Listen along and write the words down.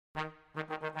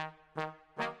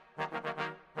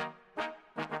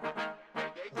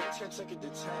can't take it to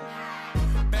 10.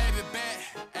 Baby bet,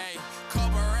 ayy,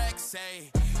 couple racks,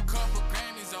 ayy, couple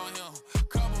Grammys on him,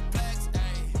 couple blacks,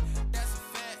 ayy, that's a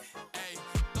fact, ayy,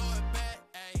 throw it back,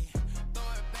 ayy, throw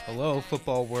it back. Hello,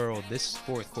 football world. This is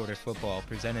fourth quarter football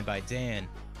presented by Dan,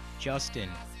 Justin,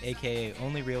 aka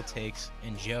Only Real Takes,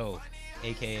 and Joe,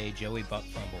 aka Joey Butt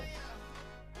Fumble.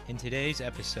 In today's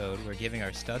episode, we're giving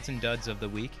our studs and duds of the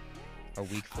week, our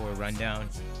week 4 rundown,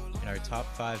 and our top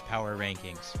 5 power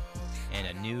rankings, and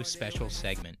a new special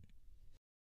segment.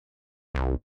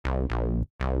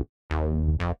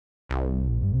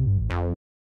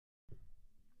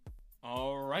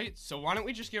 All right, so why don't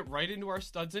we just get right into our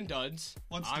studs and duds?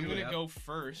 I'm going to go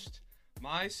first.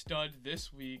 My stud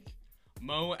this week,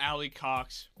 Mo Alley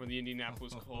Cox for the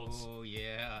Indianapolis Colts. Oh,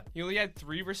 yeah. He only had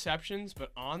 3 receptions,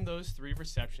 but on those 3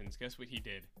 receptions, guess what he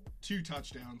did? 2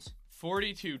 touchdowns.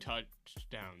 42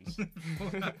 touchdowns.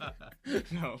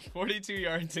 No, 42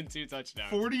 yards and 2 touchdowns.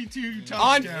 42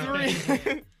 On touchdowns.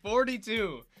 3.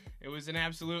 42. It was an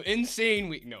absolute insane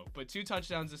week. No, but 2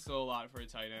 touchdowns is still a lot for a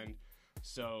tight end.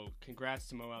 So, congrats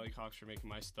to Mo Alley Cox for making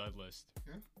my stud list.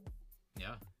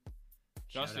 Yeah.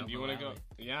 Justin, do you want to go?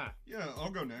 Yeah. Yeah,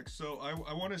 I'll go next. So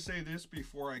I want to say this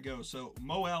before I go. So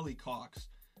Mo Alley Cox,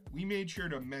 we made sure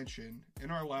to mention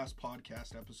in our last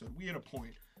podcast episode, we had a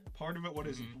point. Part of it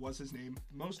was his name.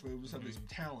 Most of it was of his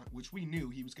talent, which we knew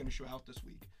he was going to show out this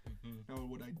week. Now,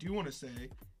 what I do want to say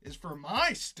is for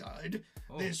my stud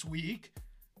this week,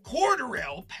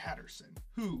 Cordarrelle Patterson,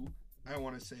 who, I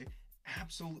want to say,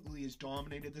 absolutely has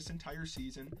dominated this entire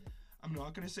season. I'm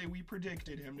not going to say we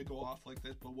predicted him to go off like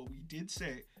this, but what we did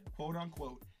say, quote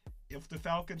unquote, if the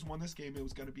Falcons won this game, it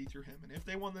was going to be through him. And if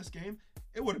they won this game,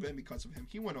 it would have been because of him.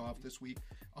 He went off this week,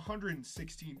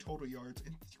 116 total yards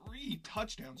and 3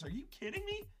 touchdowns. Are you kidding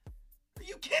me? Are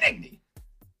you kidding me?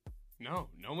 No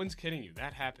one's kidding you.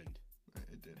 That happened.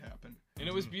 It did happen. And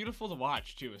it was beautiful to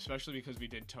watch, too, especially because we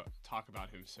did talk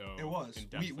about him so It was.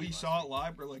 We saw it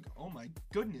live. We're like, oh my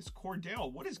goodness,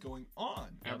 Cordell, what is going on?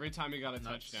 Every time he got a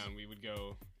touchdown, we would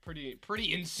go pretty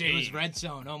insane. It was red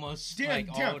zone almost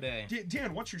all day.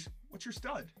 Dan, what's your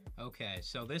stud? Okay,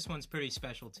 so this one's pretty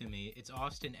special to me. It's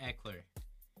Austin Eckler.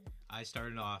 I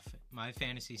started off my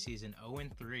fantasy season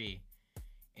 0-3,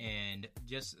 and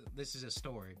this is a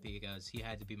story because he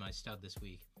had to be my stud this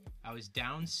week. I was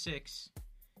down 6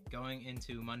 going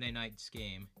into Monday night's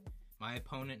game. My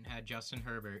opponent had Justin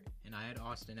Herbert, and I had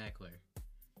Austin Eckler.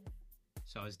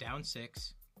 So I was down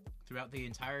 6. Throughout the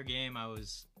entire game, I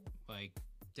was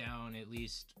down at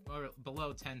least or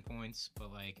below 10 points,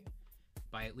 but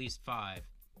by at least 5.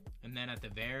 And then at the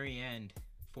very end,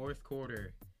 fourth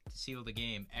quarter, to seal the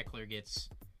game, Eckler gets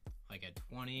a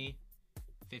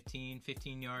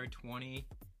 15-yard, 20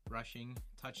 rushing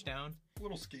touchdown.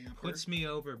 Little scamper. Puts me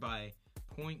over by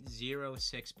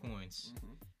 0.06 points.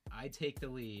 I take the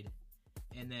lead,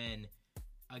 and then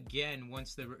again,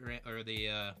 once the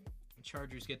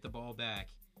Chargers get the ball back,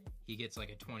 he gets a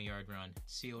 20-yard run.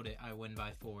 Sealed it. I win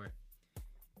by 4.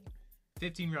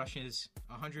 15 rushes,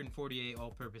 148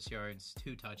 all-purpose yards,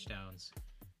 2 touchdowns.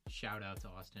 Shout out to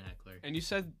Austin Eckler. And you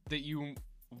said that you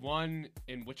won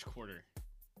in which quarter?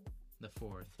 The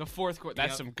 4th. The 4th quarter.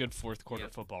 That's some good fourth quarter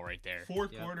football right there.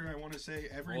 Fourth quarter, I want to say,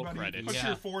 everybody put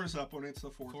your 4s up when it's the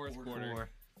fourth quarter.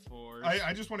 Fours.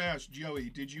 I just want to ask, Joey,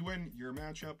 did you win your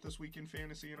matchup this week in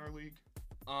fantasy in our league?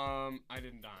 I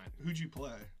did not. Who'd you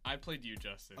play? I played you,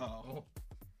 Justin. Oh.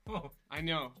 I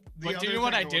know. But do you know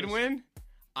what I did win?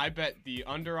 I bet the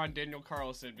under on Daniel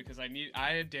Carlson because I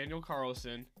had Daniel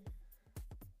Carlson.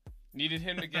 Needed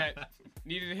him to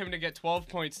get 12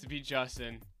 points to beat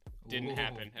Justin. Didn't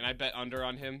happen. And I bet under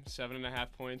on him,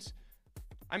 7.5 points.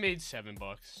 I made $7.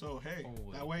 So, hey,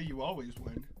 that way you always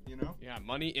win, you know? Yeah,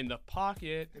 money in the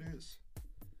pocket. It is.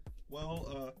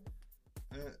 Well,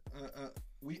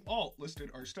 we all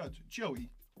listed our studs. Joey,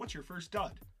 what's your first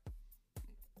dud?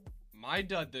 My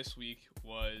dud this week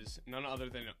was none other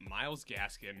than Myles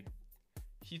Gaskin.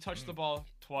 He touched the ball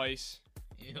twice.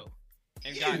 Ew.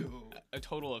 And got a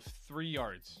total of 3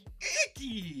 yards.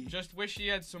 Icky! Just wish he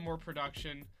had some more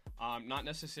production. Not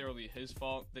necessarily his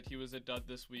fault that he was a dud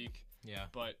this week. Yeah.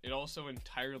 But it also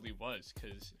entirely was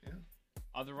because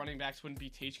other running backs wouldn't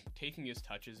be taking his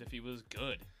touches if he was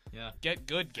good. Yeah. Get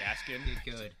good, Gaskin.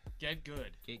 Get good. Get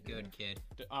good. Get good, kid.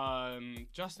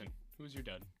 Justin, who's your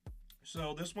dud?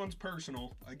 So this one's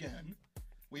personal. Again,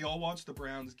 we all watched the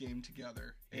Browns game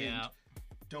together. And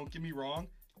don't get me wrong,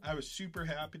 I was super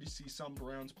happy to see some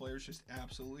Browns players just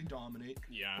absolutely dominate.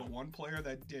 Yeah. But one player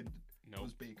that did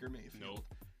was Baker Mayfield. Nope.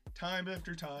 Time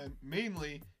after time,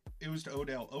 mainly it was to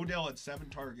Odell. Odell had 7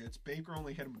 targets. Baker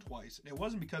only hit him twice. And it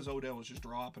wasn't because Odell was just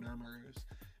dropping him or it was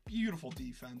beautiful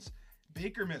defense.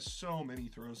 Baker missed so many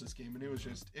throws this game, and it was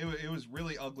just it was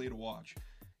really ugly to watch.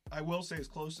 I will say, as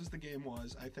close as the game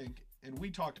was, I think, and we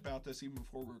talked about this even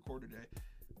before we recorded today.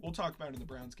 We'll talk about it in the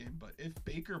Browns game, but if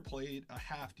Baker played a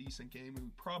half decent game, we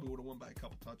probably would have won by a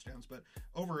couple touchdowns. But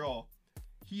overall,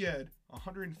 he had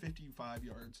 155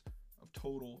 yards of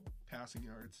total passing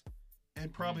yards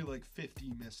and probably like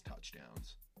 50 missed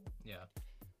touchdowns. Yeah.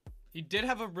 He did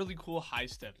have a really cool high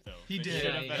step, though. He It did.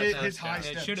 should have Yeah, been a his first high down.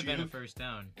 step. It should have been a Juke. first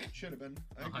down. Should have been.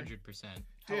 I agree. 100%.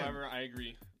 Dan, However, I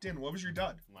agree. Dan, what was your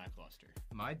dud? Lackluster.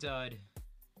 My dud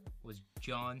was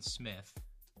John Smith,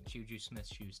 Juju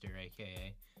Smith-Schuster,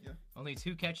 a.k.a. Yeah. Only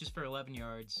 2 catches for 11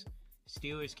 yards.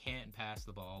 Steelers can't pass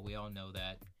the ball. We all know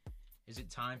that. Is it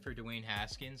time for Dwayne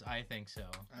Haskins? I think so.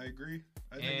 I agree.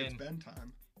 I think it's been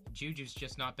time. Juju's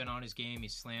just not been on his game. He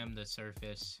slammed the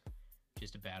surface.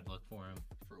 Just a bad look for him.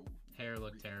 Hair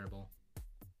looked terrible.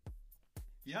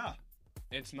 Yeah.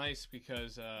 It's nice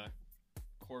because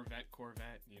Corvette,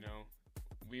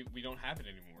 we don't have it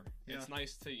anymore. Yeah. It's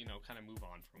nice to, kind of move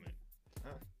on from it.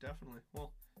 Definitely.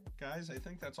 Well, guys, I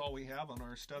think that's all we have on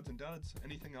our studs and duds.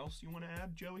 Anything else you want to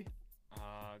add, Joey?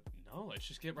 No, let's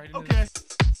just get right into Okay.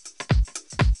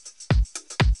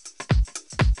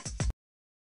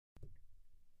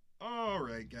 All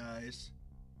right, guys.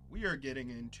 We are getting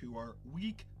into our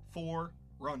Week 4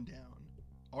 rundown.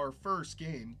 Our first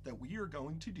game that we are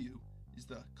going to do is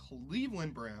the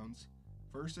Cleveland Browns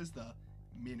versus the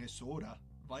Minnesota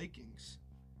Vikings.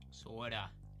 Sorta.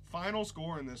 Final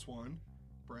score in this one,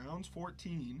 Browns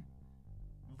 14,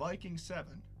 Vikings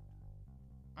 7.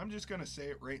 I'm just going to say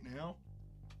it right now.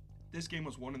 This game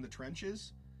was won in the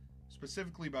trenches,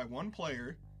 specifically by one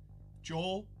player,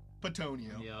 Joel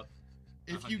Petonio. Yep.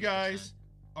 If you 100%. guys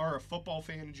are a football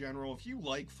fan in general, if you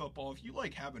like football, if you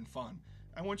like having fun,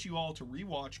 I want you all to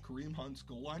rewatch Kareem Hunt's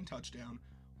goal line touchdown,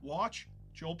 watch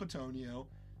Joel Petonio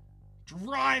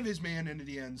drive his man into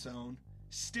the end zone,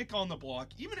 stick on the block.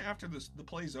 Even after the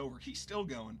play's over, he's still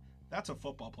going. That's a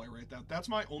football play right there. That's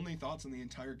my only thoughts on the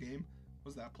entire game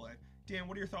was that play. Dan,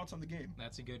 what are your thoughts on the game?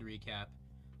 That's a good recap.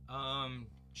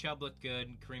 Chubb looked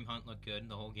good. Kareem Hunt looked good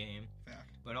the whole game.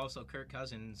 Fact. But also Kirk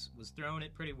Cousins was throwing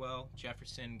it pretty well.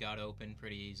 Jefferson got open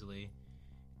pretty easily.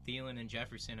 Thielen and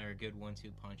Jefferson are a good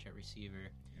 1-2 punch at receiver.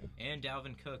 Yeah. And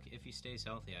Dalvin Cook, if he stays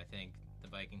healthy, I think the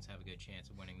Vikings have a good chance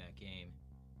of winning that game.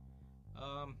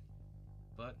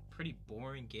 But pretty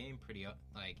boring game.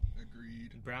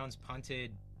 Agreed. Browns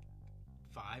punted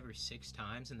 5 or 6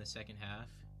 times in the second half.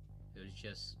 It was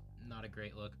just not a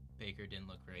great look. Baker didn't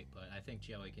look great, but I think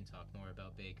Joey can talk more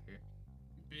about Baker.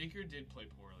 Baker did play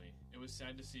poorly. It was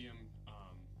sad to see him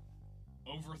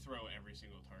overthrow every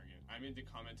single target. I made the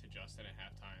comment to Justin at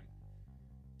halftime,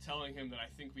 telling him that I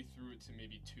think we threw it to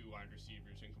maybe 2 wide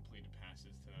receivers and completed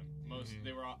passes to them.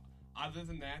 They were, other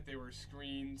than that, they were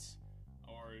screens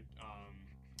or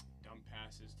dump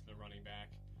passes to the running back.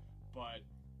 But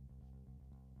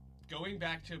going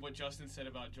back to what Justin said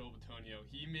about Joel Petonio,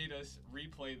 he made us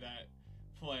replay that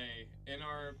play in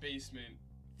our basement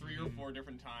 3 or 4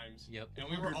 different times. Yep. And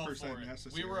we were all 100% for it.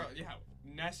 necessary. We were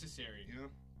necessary. Yeah.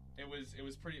 It was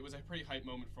a pretty hype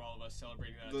moment for all of us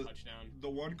celebrating that touchdown. The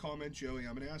one comment, Joey,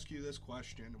 I'm going to ask you this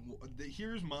question.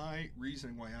 Here's my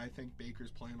reason why I think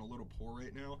Baker's playing a little poor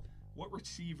right now. What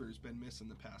receiver's been missing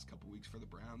the past couple weeks for the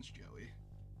Browns, Joey?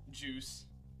 Juice,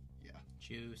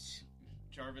 Juice.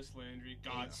 Jarvis Landry,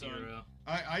 Godson. Zero.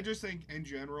 I just think in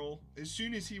general, as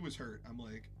soon as he was hurt, I'm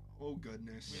like, oh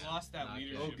goodness. We lost that Not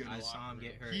leadership. good. Oh, goodness. I in the saw him locker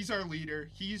get room. hurt. He's our leader.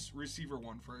 He's receiver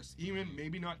 1 for us. Even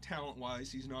maybe not talent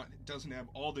wise, doesn't have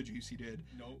all the juice he did.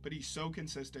 Nope. But he's so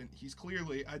consistent. He's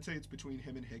clearly, I'd say it's between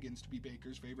him and Higgins to be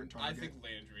Baker's favorite target. I think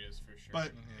Landry is for sure.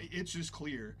 But it's just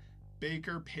clear.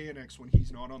 Baker panics when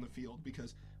he's not on the field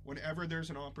because whenever there's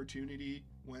an opportunity,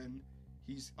 when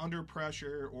he's under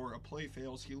pressure or a play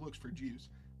fails, he looks for juice.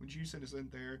 When Juice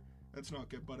isn't there, that's not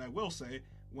good. But I will say,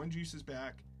 when Juice is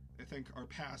back, I think our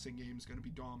passing game is going to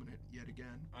be dominant yet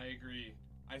again. I agree.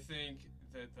 I think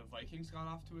that the Vikings got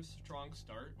off to a strong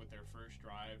start with their first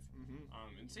drive.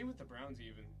 And same with the Browns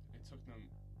even. It took them...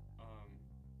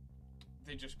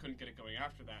 they just couldn't get it going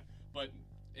after that. But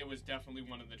it was definitely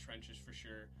one of the trenches for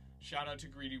sure. Shout out to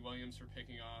Greedy Williams for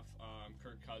picking off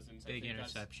Kirk Cousins. Big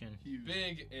interception. Huge.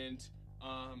 Big, and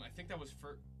I think that was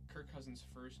Kirk Cousins'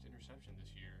 first interception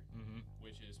this year,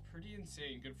 which is pretty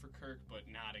insane. Good for Kirk, but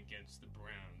not against the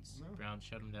Browns. No. Browns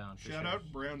shut him down. Shout out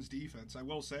Browns defense. I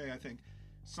will say, I think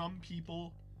some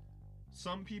people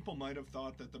might have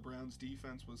thought that the Browns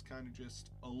defense was kind of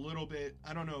just a little bit,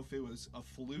 I don't know if it was a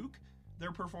fluke,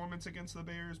 their performance against the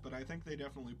Bears, but I think they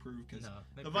definitely proved because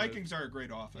Vikings are a great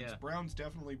offense. Yeah. Browns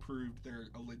definitely proved they're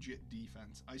a legit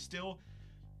defense. I still,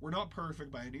 we're not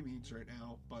perfect by any means right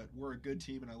now, but we're a good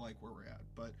team, and I like where we're at.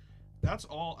 But that's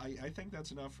all. I think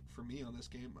that's enough for me on this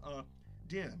game.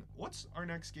 Dan, what's our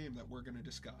next game that we're going to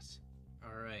discuss?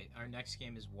 All right, our next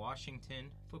game is Washington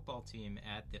football team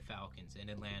at the Falcons in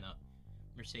Atlanta,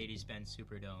 Mercedes-Benz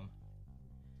Superdome.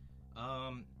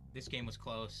 This game was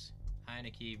close.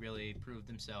 Heineke really proved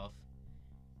himself,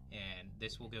 and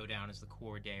this will go down as the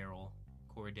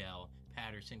Cordell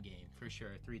Patterson game for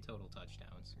sure. 3 total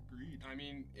touchdowns. Agreed. I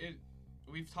mean,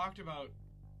 we've talked about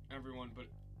everyone, but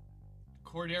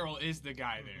Cordero is the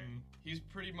guy there. He's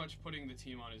pretty much putting the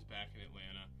team on his back in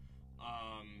Atlanta.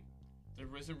 There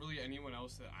isn't really anyone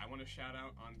else that I want to shout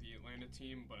out on the Atlanta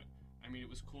team, but I mean, it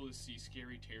was cool to see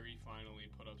Scary Terry finally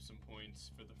put up some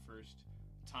points for the first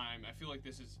time. I feel like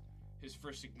this is his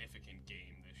first significant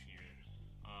game this year,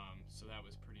 so that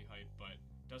was pretty hype. But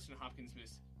Dustin Hopkins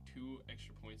missed 2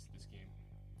 extra points this game.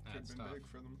 Could have been tough. big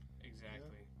for them.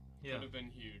 Exactly. Yeah. Could have been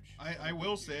huge. I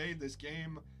will say this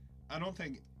game, I don't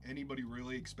think anybody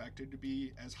really expected to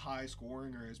be as high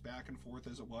scoring or as back and forth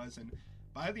as it was, and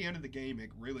by the end of the game, it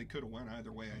really could have went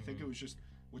either way. I think it was just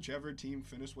whichever team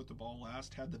finished with the ball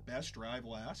last, had the best drive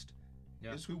last,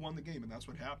 is who won the game, and that's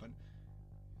what happened.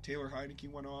 Taylor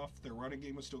Heineke went off. Their running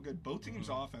game was still good. Both teams'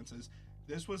 offenses.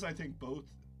 This was, I think, both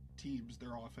teams,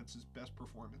 their offenses' best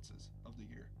performances of the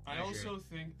year. I also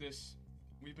think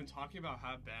we've been talking about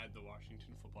how bad the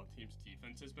Washington football team's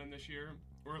defense has been this year,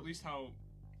 or at least how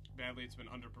badly it's been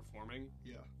underperforming.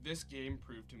 Yeah. This game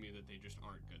proved to me that they just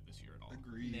aren't good this year at all.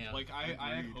 Agreed. Yeah. Like, I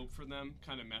had hope for them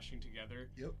kind of meshing together.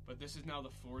 Yep. But this is now the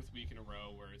 4th week in a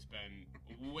row where it's been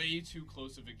way too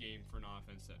close of a game for an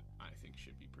offense that I think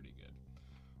should be pretty good.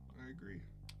 I agree.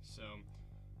 So,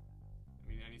 I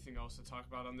mean, anything else to talk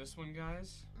about on this one,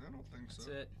 guys? I don't think so.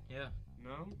 That's it. Yeah.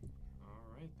 No?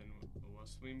 All right, then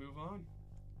let's we move on.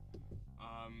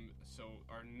 So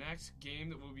our next game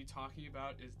that we'll be talking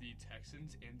about is the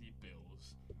Texans and the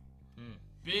Bills.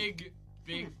 Big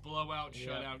blowout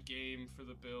shutout game for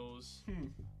the Bills.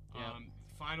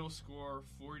 Final score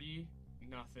 40-0.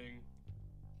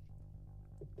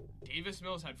 Davis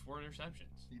Mills had 4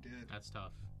 interceptions. He did. That's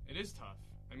tough. It is tough.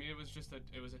 I mean, it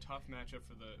was a tough matchup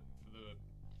for the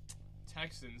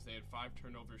Texans. They had 5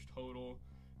 turnovers total.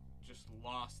 Just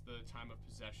lost the time of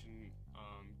possession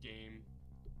game.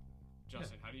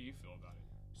 Justin, how do you feel about it?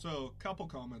 So, a couple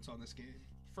comments on this game.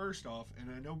 First off, and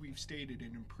I know we've stated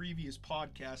it in previous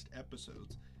podcast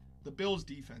episodes, the Bills'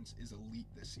 defense is elite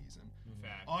this season.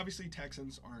 Fact. Obviously,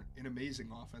 Texans aren't an amazing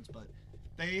offense, but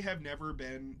they have never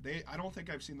been. I don't think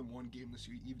I've seen them one game this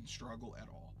year even struggle at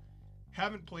all.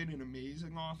 Haven't played an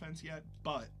amazing offense yet,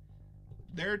 but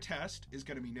their test is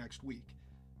going to be next week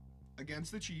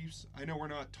against the Chiefs. I know we're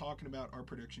not talking about our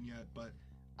prediction yet, but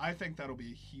I think that'll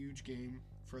be a huge game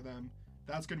for them.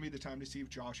 That's going to be the time to see if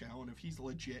Josh Allen, if he's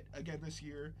legit again this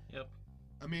year. Yep.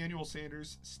 Emmanuel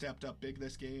Sanders stepped up big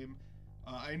this game.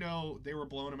 I know they were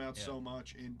blowing him out so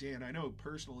much. And Dan, I know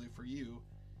personally for you,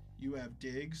 you have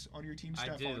Diggs on your team,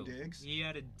 Stephon Diggs. He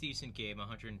had a decent game,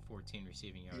 114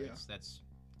 receiving yards. Yeah. That's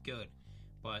good.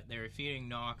 But they were feeding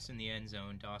Knox in the end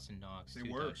zone, Dawson Knox, 2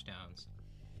 touchdowns.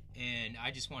 And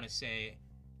I just want to say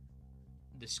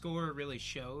the score really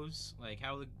shows like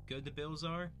how good the Bills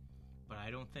are, but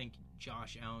I don't think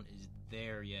Josh Allen is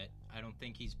there yet. I don't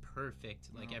think he's perfect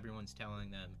like everyone's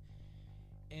telling them.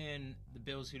 And the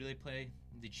Bills, who do they play?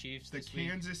 The Chiefs this week?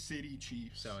 Kansas City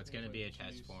Chiefs. So it's going to be a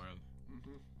test for him.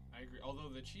 Mm-hmm. I agree. Although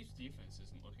the Chiefs' defense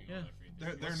isn't looking all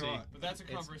that great. They're not. But that's a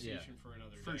conversation for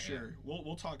another day. For sure.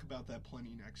 We'll talk about that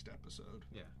plenty next episode.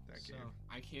 Yeah. That so, game.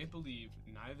 I can't believe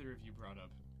neither of you brought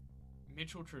up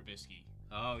Mitchell Trubisky.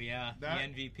 Oh, yeah. The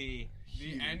MVP.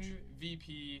 The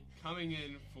MVP coming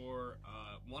in for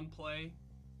one play.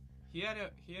 He had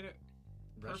a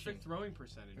perfect throwing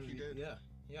percentage. He did.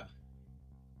 Yeah.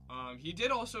 He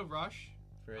did also rush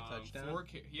for a touchdown.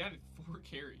 He had 4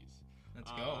 carries.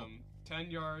 Let's go.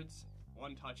 10 yards,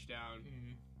 1 touchdown.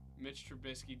 Mm-hmm. Mitch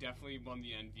Trubisky definitely won the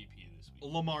MVP this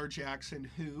week. Lamar Jackson,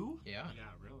 who? Yeah. Yeah,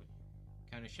 really.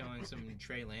 Kind of showing some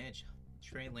Trey Lance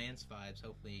vibes.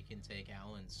 Hopefully he can take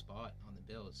Allen's spot on the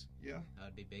Bills. Yeah. That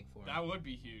would be big for him. That would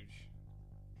be huge.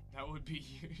 That would be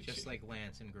huge. Just like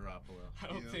Lance and Garoppolo. I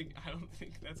don't think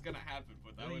that's gonna happen,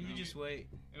 but that would. You just wait.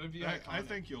 It would be. I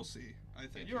think you'll see.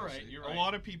 You're right. You're right. A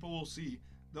lot of people will see.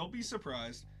 They'll be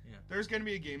surprised. Yeah. There's going to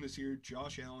be a game this year.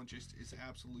 Josh Allen just is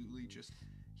absolutely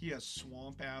he has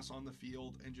swamp ass on the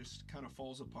field and just kind of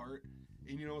falls apart.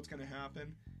 And you know what's going to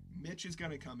happen? Mitch is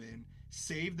going to come in,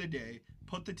 save the day,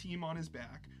 put the team on his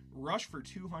back, rush for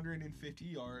 250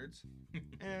 yards,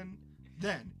 and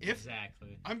then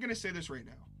I'm going to say this right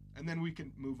now, and then we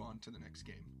can move on to the next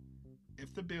game.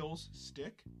 if the Bills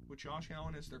stick with Josh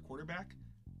Allen as their quarterback,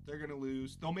 they're going to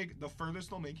lose. They'll make the furthest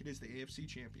they'll make it is the AFC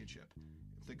Championship.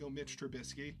 If they go Mitch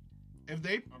Trubisky, if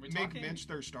they make Mitch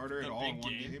their starter at all in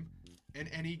one game, in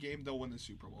any game, they'll win the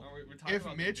Super Bowl. If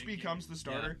Mitch becomes the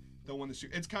starter, they'll win the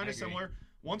Super Bowl. It's kind of similar.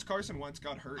 Once Carson Wentz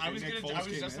got hurt, I was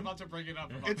just about to bring it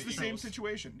up. It's the same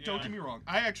situation. Yeah. Don't get me wrong.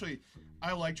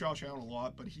 I like Josh Allen a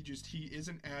lot, but he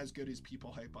isn't as good as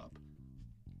people hype up.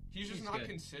 He's just not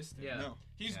consistent. Yeah. No.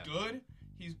 He's good.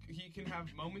 He can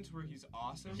have moments where he's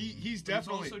awesome. He's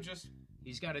definitely also just.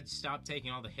 He's got to stop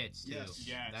taking all the hits too. Yes.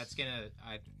 That's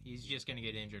he's just gonna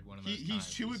get injured one of those times.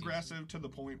 He's too aggressive to the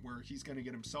point where he's gonna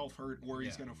get himself hurt, or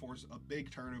he's gonna force a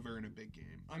big turnover in a big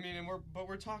game. I mean,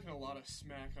 we're talking a lot of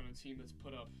smack on a team that's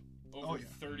put up over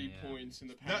 30 points in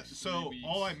the past. So 3 weeks.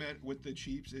 all I meant with the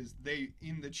Chiefs is the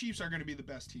Chiefs are going to be the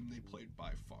best team they played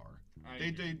by far.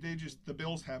 The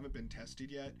Bills haven't been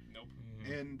tested yet. Nope.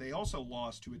 And they also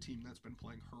lost to a team that's been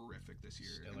playing horrific this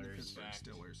year, in the Pittsburgh Fact.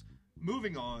 Steelers.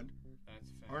 Moving on,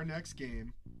 That's fact. our next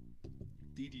game,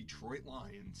 the Detroit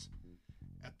Lions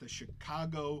at the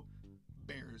Chicago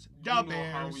Bears. You know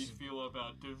how we feel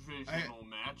about divisional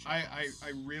matchups.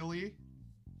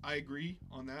 I agree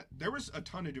on that. There was a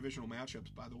ton of divisional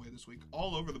matchups, by the way, this week,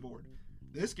 all over the board.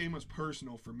 This game was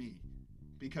personal for me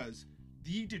because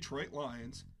the Detroit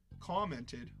Lions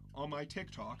commented on my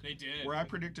TikTok. They did. Where I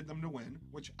predicted them to win,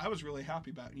 which I was really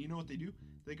happy about. And you know what they do?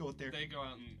 They go out there. They go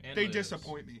out and they lose.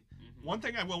 disappoint me. Mm-hmm. One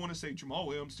thing I will want to say, Jamal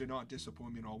Williams did not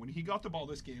disappoint me at all. When he got the ball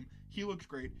this game, he looked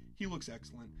great. He looks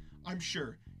excellent. I'm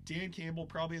sure Dan Campbell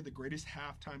probably had the greatest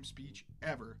halftime speech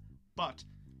ever. But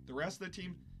the rest of the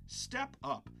team, step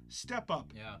up. Step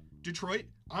up. Yeah. Detroit,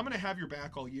 I'm going to have your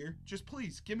back all year. Just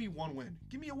please, give me one win.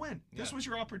 Give me a win. Yeah. This was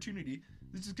your opportunity.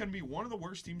 This is going to be one of the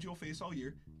worst teams you'll face all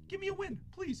year. Give me a win.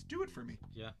 Please, do it for me.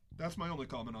 Yeah. That's my only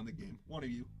comment on the game. One of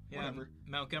you. Yeah, whatever.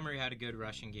 Montgomery had a good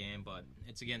rushing game, but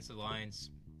it's against the Lions'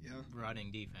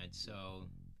 running defense, so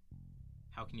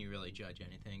how can you really judge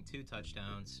anything? 2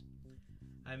 touchdowns.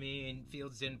 I mean,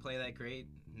 Fields didn't play that great.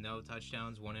 No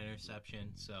touchdowns, 1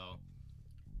 interception, so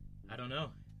I don't know.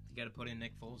 You got to put in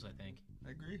Nick Foles, I think.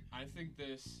 I agree. I think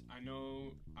I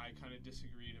know I kind of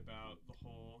disagreed about the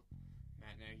whole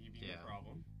Matt Nagy being a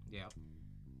problem. Yeah.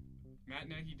 Matt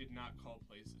Nagy did not call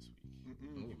plays this week.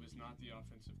 Mm-mm. He was not the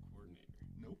offensive coordinator.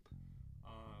 Nope.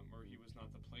 Or he was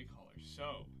not the play caller.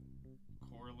 So,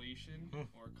 correlation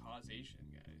or causation,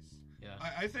 guys? Yeah.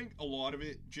 I think a lot of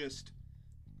it just...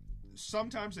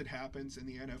 Sometimes it happens in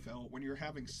the NFL when you're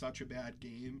having such a bad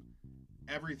game,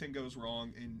 everything goes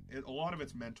wrong, and a lot of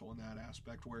it's mental in that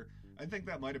aspect, where I think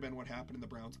that might have been what happened in the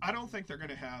Browns. I don't think they're going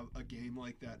to have a game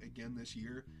like that again this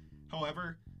year.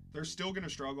 However, they're still going to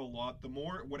struggle a lot. The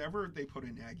more, whatever they put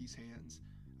in Nagy's hands,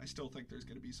 I still think there's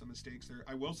going to be some mistakes there.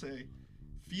 I will say,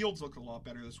 Fields looked a lot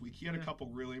better this week. He had a couple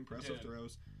really impressive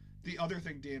throws. The other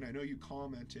thing, Dan, I know you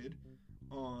commented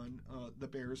on the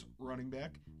Bears running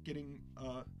back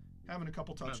having a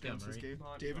couple touchdowns this game.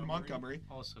 David Montgomery.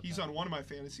 He's on one of my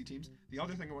fantasy teams. The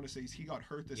other thing I want to say is he got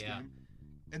hurt this game.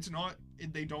 It's not,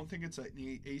 they don't think it's an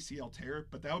ACL tear,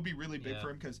 but that would be really big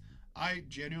for him because I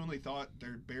genuinely thought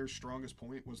their Bears' strongest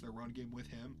point was their run game with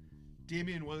him.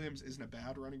 Damian Williams isn't a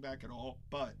bad running back at all,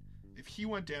 but if he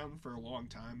went down for a long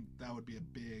time, that would be a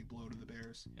big blow to the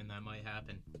Bears. And that might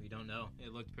happen. We don't know.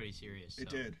 It looked pretty serious. It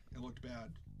did. It looked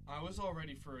bad. I was all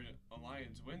ready for a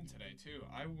Lions win today, too.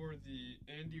 I wore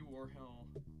the Andy Warhol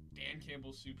Dan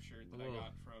Campbell soup shirt that I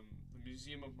got from the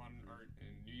Museum of Modern Art in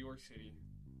New York City.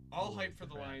 All hyped for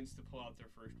the Lions to pull out their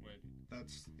first win.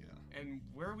 And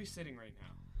where are we sitting right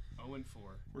now? 0-4.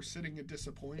 We're sitting in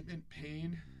disappointment,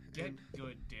 pain. Get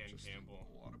good, Dan Campbell.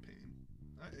 A lot of pain.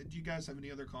 Do you guys have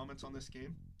any other comments on this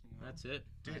game? No. That's it.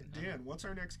 Dan, what's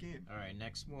our next game? All right,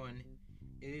 next one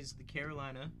is the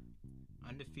Carolina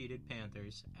undefeated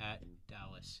Panthers at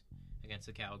Dallas against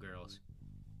the Cowgirls.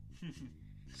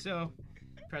 So,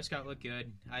 Prescott looked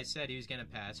good. I said he was going to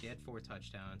pass. He had 4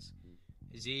 touchdowns.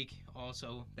 Zeke,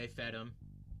 also, they fed him.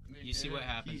 You see what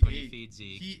happens when you feed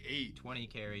Zeke. He ate. 20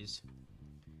 carries.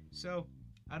 So,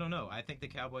 I don't know. I think the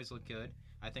Cowboys look good.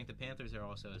 I think the Panthers are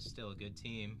also still a good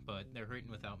team, but they're hurting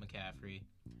without McCaffrey.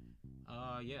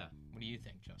 What do you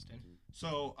think, Justin?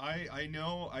 So, I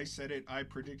know I said it. I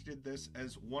predicted this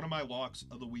as one of my locks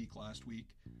of the week last week.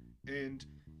 And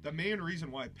the main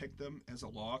reason why I picked them as a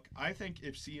lock, I think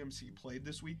if CMC played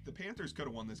this week, the Panthers could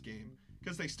have won this game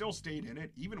because they still stayed in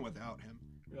it, even without him.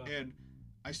 Yeah. And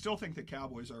I still think the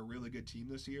Cowboys are a really good team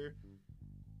this year.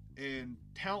 And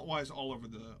talent-wise, all over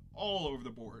the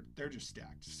board, they're just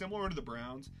stacked. Similar to the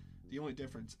Browns, the only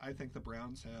difference, I think the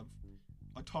Browns have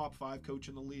a top 5 coach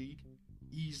in the league,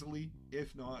 easily,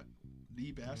 if not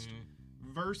the best.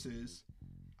 versus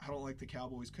I don't like the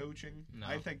Cowboys coaching. No.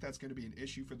 I think that's going to be an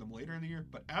issue for them later in the year.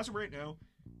 But as of right now,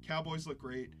 Cowboys look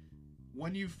great.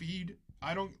 When you feed,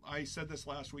 I said this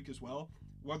last week as well,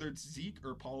 whether it's Zeke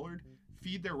or Pollard,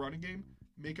 feed their running game,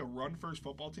 make a run-first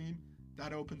football team,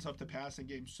 that opens up the passing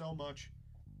game so much.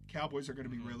 Cowboys are going to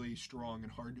be really strong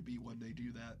and hard to beat when they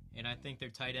do that. And I think their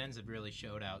tight ends have really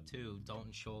showed out, too.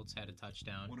 Dalton Schultz had a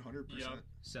touchdown. 100%. Yep.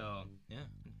 So, yeah.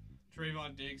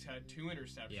 Trayvon Diggs had 2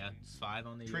 interceptions. Yeah, 5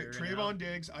 on the year. Trayvon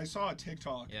Diggs, I saw a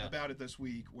TikTok Yeah. about it this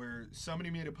week where somebody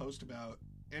made a post about,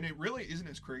 and it really isn't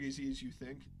as crazy as you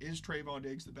think. Is Trayvon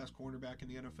Diggs the best cornerback in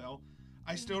the NFL?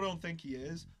 I still don't think he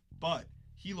is, but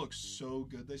he looks so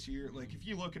good this year. Like, if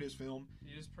you look at his film,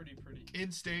 He is pretty.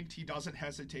 instinct, he doesn't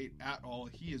hesitate at all.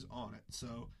 He is on it.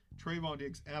 So, Trayvon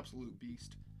Diggs, absolute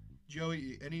beast.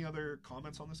 Joey, any other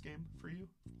comments on this game for you?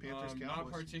 Panthers, Cowboys?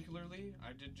 Not particularly.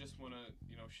 I did just want to,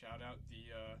 shout out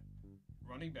the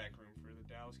running back room for the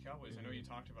Dallas Cowboys. I know you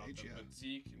talked about them, yeah. but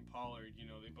Zeke and Pollard,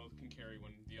 they both can carry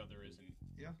when the other isn't.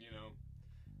 Yeah.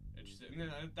 And then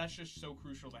that's just so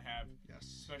crucial to have, Yes,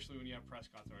 especially when you have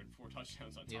Prescott throwing 4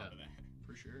 touchdowns on top Yeah. of that.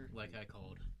 for sure. Like I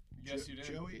called. Yes, you did.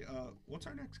 Joey, what's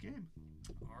our next game?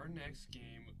 Our next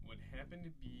game would happen to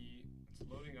be. It's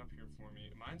loading up here for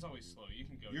me. Mine's always slow. You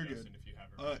can go, You're Justin, good. if you have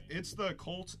it ready. It's the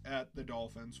Colts at the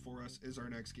Dolphins for us is our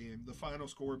next game. The final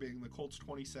score being the Colts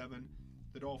 27,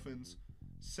 the Dolphins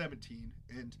 17.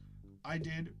 And I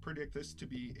did predict this to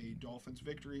be a Dolphins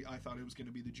victory. I thought it was going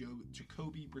to be the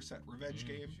Jacoby Brissett revenge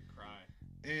game. You should cry.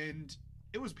 And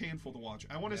it was painful to watch.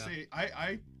 I want to Yeah.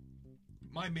 say,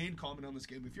 my main comment on this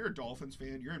game, if you're a Dolphins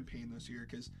fan, you're in pain this year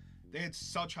because they had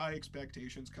such high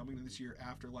expectations coming to this year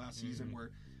after last season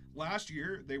where last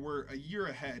year they were a year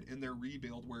ahead in their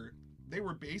rebuild where they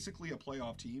were basically a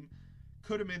playoff team.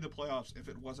 Could have made the playoffs if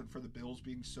it wasn't for the Bills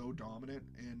being so dominant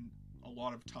and a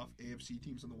lot of tough AFC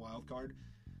teams in the wild card.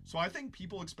 So I think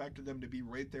people expected them to be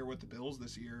right there with the Bills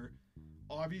this year.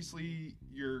 Obviously,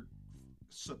 your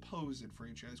supposed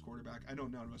franchise quarterback, I know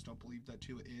none of us don't believe that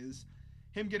Tua is.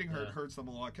 Him getting hurt hurts them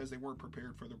a lot because they weren't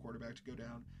prepared for their quarterback to go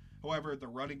down. However, the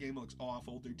running game looks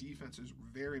awful. Their defense is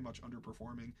very much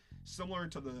underperforming. Similar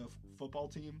to the football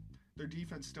team, their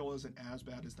defense still isn't as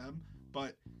bad as them,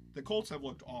 but the Colts have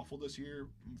looked awful this year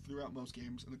throughout most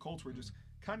games, and the Colts were just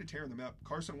kind of tearing them up.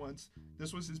 Carson Wentz,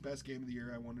 this was his best game of the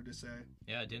year, I wanted to say.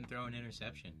 Yeah, didn't throw an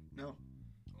interception. No.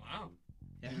 Wow.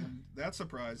 Yeah. And that's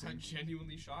surprising. That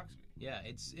genuinely shocks me. Yeah,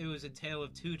 it was a tale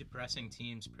of 2 depressing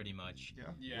teams pretty much.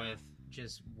 Yeah. With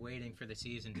just waiting for the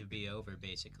season to be over,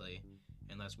 basically.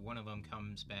 Unless one of them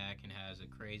comes back and has a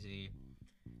crazy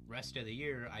rest of the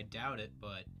year. I doubt it,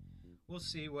 but we'll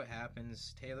see what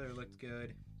happens. Taylor looked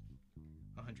good.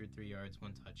 103 yards,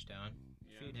 1 touchdown.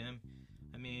 Yeah. Feed him.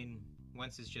 I mean,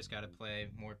 Wentz has just got to play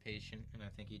more patient, and I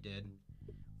think he did,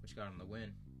 which got him the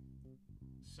win.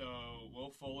 So,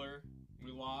 Will Fuller,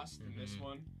 we lost in this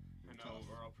one. I know Tough.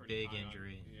 we're all pretty Big high on-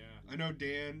 injury. Yeah. I know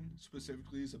Dan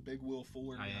specifically is a big Will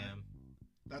Fuller guy. I am.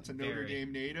 That's a Notre Very.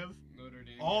 Dame native. Notre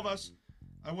Dame. All of us,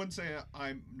 I wouldn't say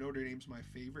Notre Dame's my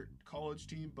favorite college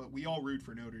team, but we all root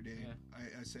for Notre Dame. Yeah.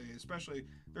 I say, especially,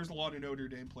 there's a lot of Notre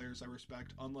Dame players I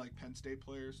respect, unlike Penn State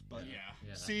players, but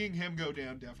Yeah. seeing him go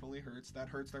down definitely hurts. That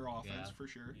hurts their offense Yeah. for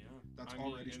sure. Yeah. That's I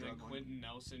already mean, and then struggling. Quentin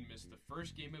Nelson missed the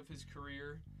first game of his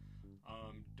career.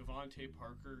 Devontae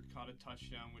Parker caught a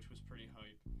touchdown, which was pretty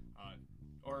hype.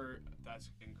 Or that's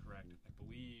incorrect, I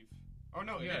believe. Oh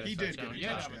no, Yeah, he did get a He did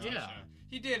have a touchdown. touchdown.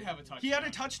 He did have a touchdown. He had a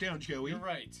touchdown, Joey. You're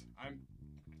right.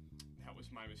 That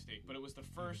was my mistake. But it was the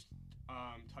first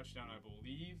touchdown, I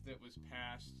believe, that was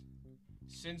passed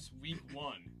since week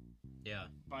 1 Yeah.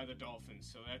 by the Dolphins.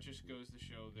 So that just goes to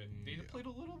show that they played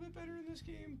a little bit better in this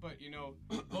game. But,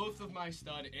 both of my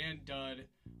stud and dud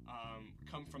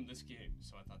come from this game.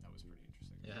 So I thought that was pretty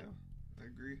interesting. Yeah. I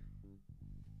agree.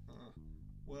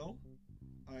 Well,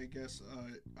 I guess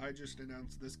I just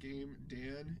announced this game.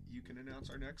 Dan, you can announce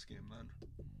our next game then.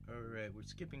 All right, we're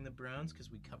skipping the Browns because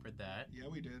we covered that. Yeah,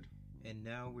 we did. And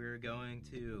now we're going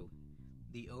to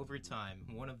the overtime,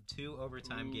 one of 2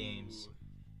 overtime games.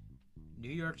 New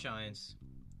York Giants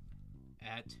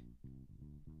at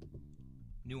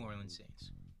New Orleans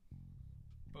Saints.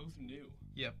 Both new.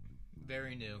 Yep,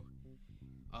 very new.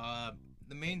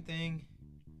 The main thing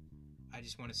I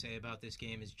just want to say about this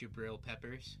game is Jabril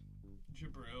Peppers.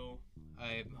 Jabril.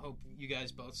 I hope you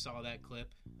guys both saw that clip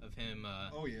of him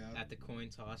Oh, yeah. at the coin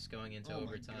toss going into Oh, my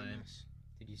overtime. goodness.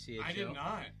 Did you see it, I Joe? did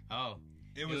not. Oh,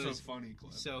 It was was- a funny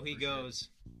clip. so he for sure. goes,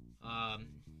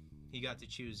 he got to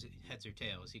choose heads or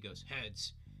tails. He goes,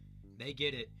 heads. They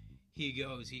get it. He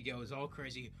goes all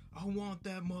crazy. I want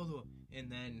that mother.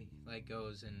 and then like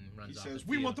goes and runs He off says, the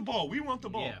 "We field. want the ball. We want the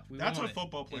ball." Yeah, we That's a want it.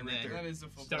 football player And right then- there. That is the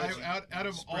football. Starts- Out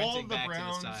of all sprinting of the back to the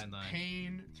Browns' sideline.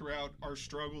 pain throughout our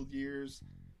struggled years,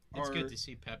 It's are, good to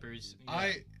see Peppers.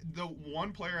 Yeah. the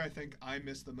one player I think I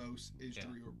miss the most is Yeah.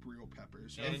 Drew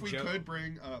Peppers. And If we Joe- could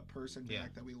bring a person Yeah.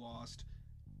 back that we lost,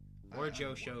 or I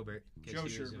Joe don't know. Schobert. 'Cause Joe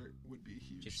he was Sherbert would be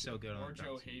huge. just so good on Or the Joe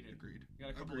Browns. Hayden. Agreed. We got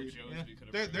a couple Agreed. of Joes Yeah. we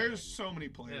could have. There's so many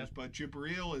players, Yeah. but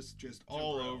Jabril is just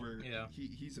all Jabril. over. Yeah.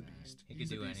 He's a beast. He He's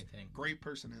could a do beast. anything. Great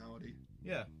personality.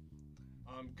 Yeah.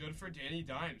 Good for Danny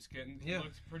Dimes. He Yeah.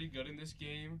 looked pretty good in this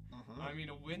game. Uh-huh. I mean,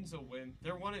 a win's a win.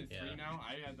 They're 1-3 Yeah. now.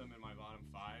 I had them in my bottom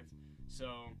 5.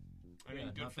 So, I mean,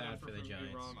 Yeah, good not for them bad for for the proving me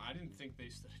Giants. wrong. I didn't think they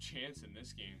stood a chance in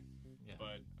this game. Yeah.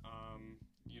 But,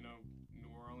 New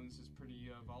Orleans is pretty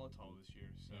volatile this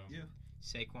year. So, Yeah.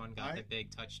 Saquon got I- the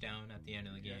big touchdown at the end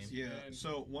of the game. Yes. Yeah. And-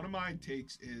 So one of my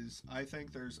takes is I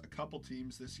think there's a couple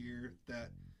teams this year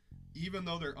that, even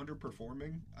though they're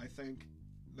underperforming, I think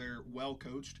they're well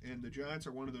coached, and the Giants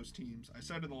are one of those teams. I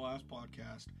said in the last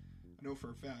podcast, I know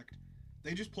for a fact,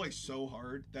 they just play so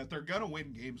hard that they're gonna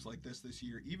win games like this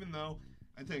year. Even though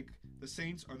I think the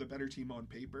Saints are the better team on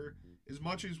paper, as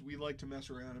much as we like to mess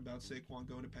around about Saquon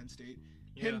going to Penn State,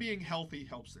 him Yeah. being healthy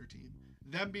helps their team.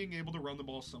 Them being able to run the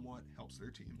ball somewhat helps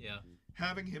their team. Yeah.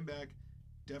 Having him back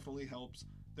definitely helps.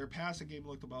 Their passing game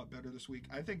looked a lot better this week.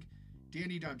 I think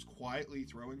Danny Dimes quietly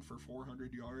throwing for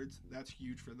 400 yards, that's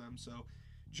huge for them. So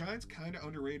Giants kind of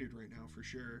underrated right now for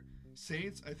sure.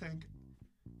 Saints, I think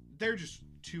they're just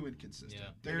too inconsistent.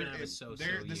 Yeah, they're gonna have a so-so the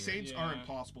year. Saints are Yeah.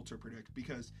 impossible to predict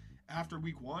because after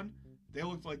week 1, they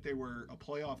looked like they were a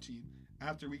playoff team.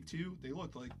 After week 2, they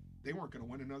looked like they weren't going to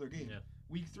win another game. Yeah.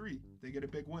 Week 3, they get a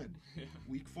big win.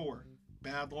 Week 4,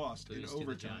 bad loss in Lose to the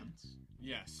overtime. Giants.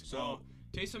 yes. So- Well,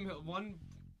 Taysom Hill, one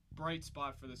bright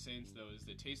spot for the Saints, though, is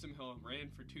that Taysom Hill ran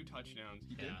for 2 touchdowns.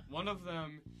 He did. Yeah. One of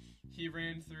them, he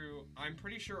ran through, I'm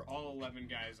pretty sure, all 11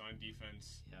 guys on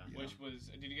defense. Yeah. Which was,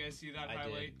 did you guys see that I did.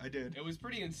 highlight? I did. It was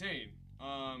pretty insane.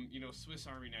 Swiss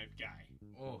Army knife guy.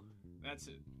 Oh, That's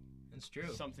it. that's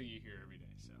true. Something you hear every day.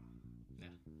 So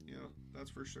Yeah, that's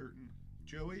for certain.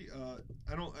 Joey,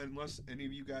 I don't unless any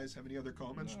of you guys have any other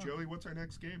comments. No. Joey, what's our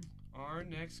next game? our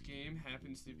next game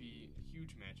happens to be a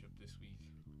huge matchup this week.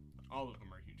 All of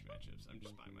them are huge matchups. I'm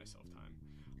just buying myself time.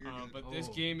 You're good. But this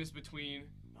Oh. game is between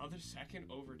another second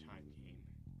overtime game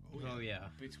Oh yeah.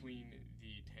 between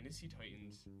the Tennessee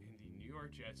Titans and the New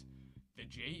York Jets. The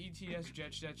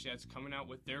Jets coming out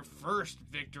with their first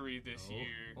victory this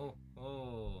year. Oh.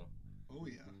 Oh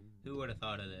yeah. Who would have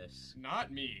thought of this?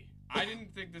 Not me. I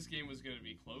didn't think this game was going to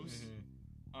be close.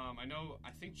 Mhm.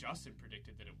 I think Justin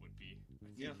predicted that it would be.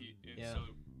 Yeah. Yeah.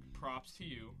 So props to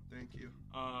you. Thank you.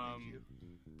 Um,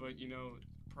 Thank you.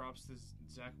 But props to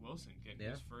Zach Wilson getting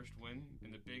Yeah. his first win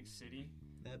in the big city.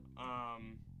 That-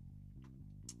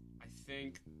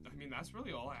 I mean, that's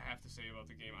really all I have to say about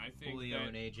the game. I think Julio that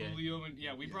and AJ. Julio and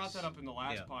we brought Yes. that up in the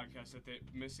last Yeah. podcast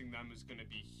that missing them is going to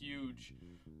be huge.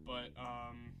 But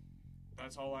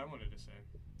that's all I wanted to say.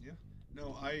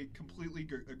 No, I completely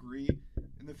agree.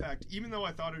 In the fact, even though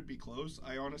I thought it would be close,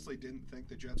 I honestly didn't think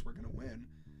the Jets were going to win.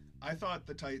 I thought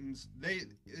the Titans,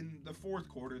 in the fourth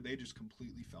quarter, they just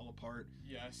completely fell apart.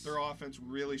 Yes. Their offense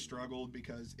really struggled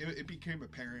because it became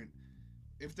apparent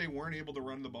if they weren't able to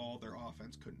run the ball, their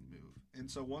offense couldn't move. And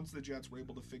so once the Jets were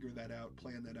able to figure that out,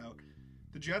 plan that out,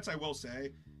 the Jets, I will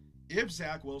say, if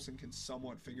Zach Wilson can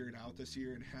somewhat figure it out this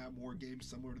year and have more games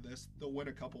similar to this, they'll win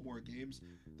a couple more games.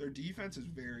 Their defense is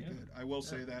very good. I will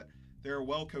say that. They're a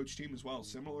well-coached team as well,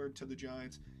 similar to the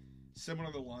Giants, similar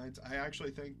to the Lions. I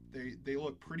actually think they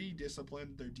look pretty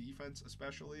disciplined, their defense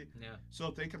especially. Yeah. So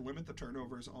if they can limit the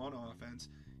turnovers on offense,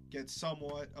 get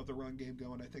somewhat of the run game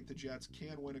going, I think the Jets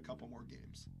can win a couple more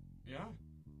games. Yeah.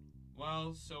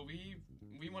 Well, so we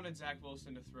wanted Zach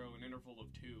Wilson to throw an interval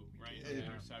of 2, right? We Of did.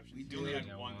 interceptions. We He only did.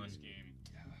 had one Yeah, this one. game.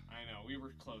 Yeah. I know. We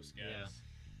were close, guys.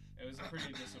 It was a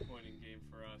pretty disappointing game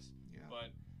for us. Yeah.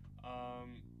 But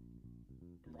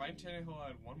Ryan Tannehill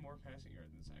had one more passing yard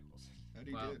than Zach Wilson. That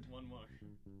he Wow. did. One more.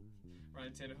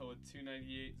 Ryan Tannehill with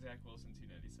 298, Zach Wilson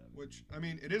 297. Which, I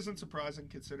mean, it isn't surprising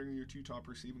considering your 2 top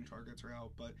receiving targets are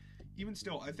out. But even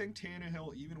still, I think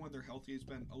Tannehill, even when they're healthy, has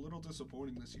been a little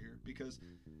disappointing this year because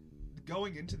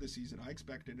going into the season, I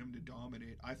expected him to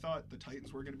dominate. I thought the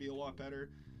Titans were going to be a lot better.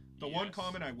 The one Yes.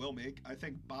 comment I will make, I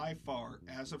think by far,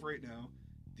 as of right now,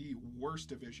 the worst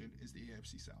division is the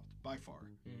AFC South. By far.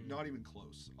 Mhm. Not even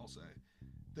close, I'll say.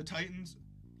 The Titans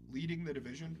leading the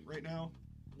division right now.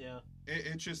 Yeah.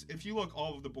 It's just, if you look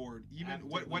all of the board, even After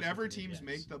whatever losing to the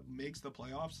teams Jets. makes the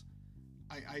playoffs,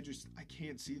 I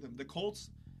can't see them. The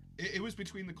Colts, it was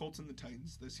between the Colts and the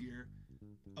Titans this year.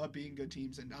 up being good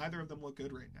teams, and neither of them look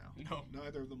good right now. No.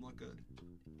 Neither of them look good.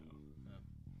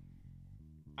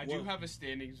 I do have a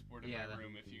standings board in my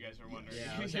room, if you guys are wondering.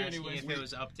 Yeah, I was asking if it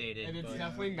was updated. And it's but,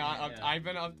 definitely not up. yeah. I've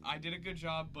been up. I did a good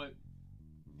job, but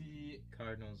the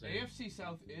Cardinals. AFC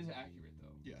South is accurate, though.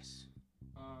 Yes.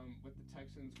 With the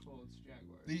Texans, Colts,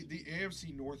 Jaguars. The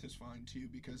AFC North is fine, too,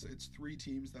 because it's 3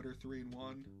 teams that are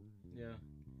 3-1. Yeah.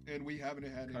 And we haven't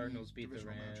had Cardinals any beat the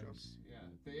divisional Rams. matchups. Yeah,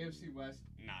 the AFC West,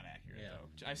 not accurate, Yeah.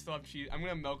 though. I still have Chiefs. I'm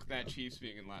going to milk that Chiefs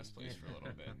being in last place for a little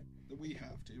bit. We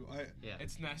have to. Yeah.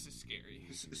 It's necessary.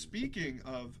 Speaking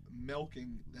of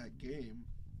milking that game,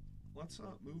 let's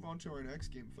move on to our next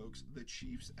game, folks. The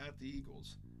Chiefs at the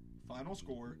Eagles. Final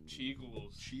score: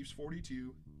 Eagles. Chiefs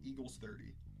 42, Eagles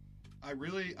 30.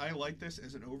 I like this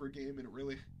as an over game, and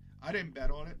I didn't bet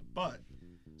on it, but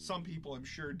some people I'm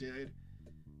sure did.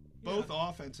 Both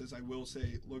offenses, I will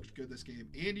say, looked good this game.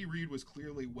 Andy Reid was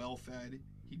clearly well fed.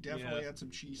 He definitely had some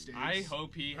cheesesteaks. I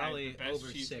hope he Probably had the best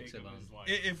over 6 cheesesteak of of his them. life.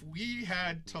 If we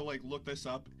had to look this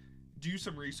up, do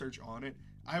some research on it,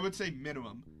 I would say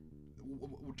minimum.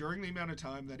 During the amount of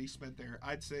time that he spent there,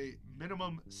 I'd say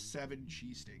minimum 7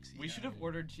 cheesesteaks. We should have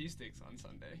ordered cheesesteaks on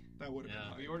Sunday. That would have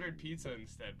been We high. ordered pizza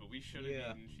instead, but we should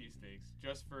have eaten cheesesteaks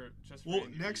just for. Well,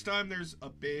 Andy next Reid. time there's a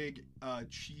big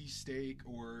cheesesteak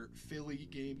or Philly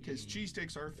game, because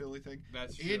cheesesteaks are a Philly thing.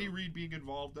 That's true. Andy Reid being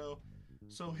involved, though.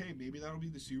 So, hey, maybe that'll be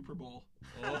the Super Bowl.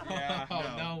 Oh, Yeah.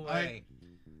 no way.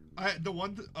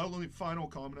 Only final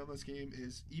comment on this game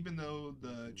is, even though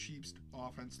the Chiefs'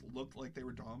 offense looked like they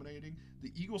were dominating,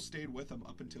 the Eagles stayed with them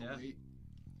up until late.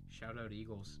 Shout out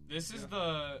Eagles. This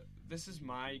is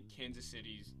my Kansas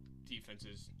City's defense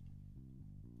is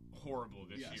horrible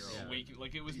this Yes. year. Yeah. Awaken,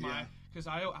 like it was Yeah. because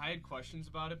I had questions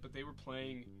about it, but they were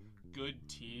playing good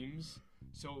teams,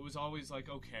 so it was always like,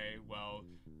 okay, well,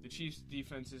 the Chiefs'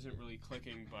 defense isn't really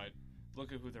clicking, but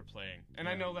look at who they're playing. And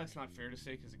I know that's not fair to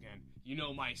say because, again, you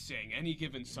know my saying, any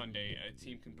given Sunday, a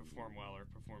team can perform well or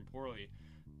perform poorly,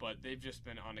 but they've just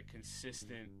been on a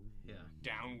consistent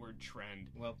downward trend.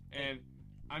 Well, And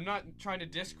I'm not trying to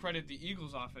discredit the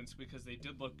Eagles' offense because they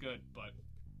did look good, but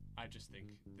I just think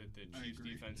that the I Chiefs'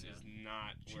 agree. defense is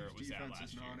not where it was Chiefs' at defense last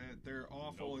is not year. it. They're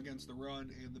awful Nope. against the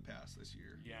run and the pass this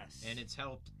year. Yes. and it's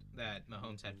helped that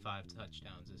Mahomes had 5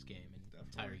 touchdowns this game, and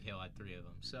Definitely. Tyreek Hill had 3 of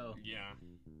them. So yeah,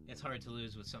 it's hard to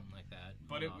lose with something like that.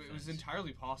 but on it was offense.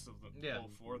 entirely possible Yeah.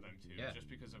 for them too, Yeah. just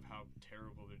because of how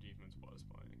terrible their defense was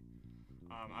playing.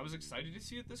 I was excited to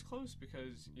see it this close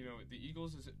because the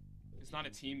Eagles is not a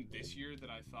team this year that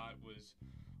I thought was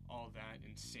all that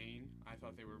insane. I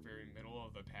thought they were very middle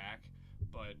of the pack,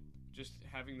 but just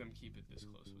having them keep it this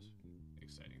close was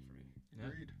exciting for me. Yeah.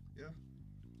 Agreed. Yeah.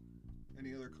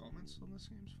 Any other comments on this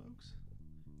games, folks?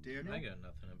 Daniel? I got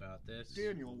nothing about this.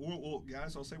 Daniel, well,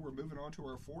 guys, I'll say we're moving on to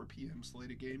our 4 p.m.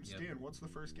 slated games. Yep. Dan, what's the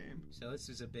first game? So this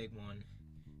is a big one.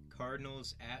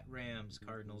 Cardinals at Rams.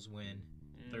 Cardinals win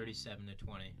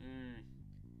 37-20.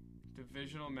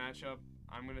 Divisional matchup.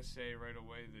 I'm gonna say right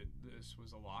away that this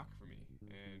was a lock for me,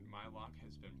 and my lock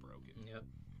has been broken. Yep.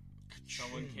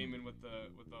 Someone came in with the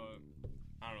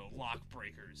I don't know, lock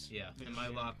breakers. Yeah, and my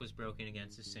lock was broken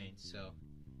against the Saints, so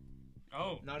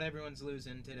Oh. not everyone's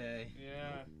losing today.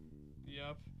 Yeah.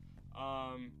 Yep.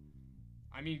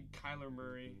 I mean, Kyler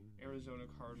Murray, Arizona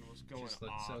Cardinals going Just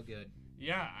looked off. so good.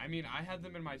 Yeah, I mean, I had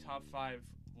them in my top 5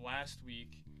 last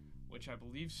week, which I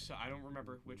believe I don't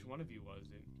remember which one of you was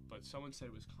it, but someone said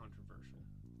it was controversial.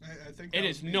 I think It that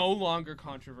is was me. no longer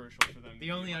controversial for them. to The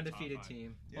be only in my top undefeated 5.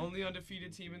 team. Yeah. Only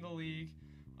undefeated team in the league.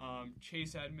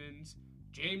 Chase Edmonds,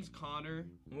 James Conner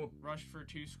Ooh. rushed for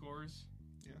 2 scores.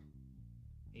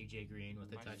 AJ Green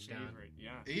with a My touchdown. favorite,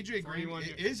 yeah. AJ Green 41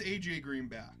 is AJ Green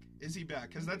back? Is he back?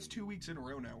 Because that's 2 weeks in a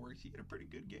row now where he had a pretty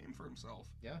good game for himself.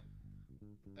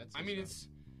 That's I his mean, stuff.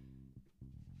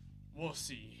 we'll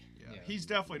see. Yeah, Yeah. he's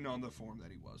definitely not on the form that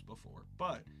he was before,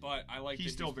 but But I like. he's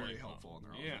that still very playing helpful well. in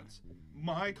their Yeah. offense.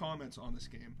 My comments on this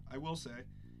game, I will say,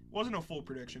 wasn't a full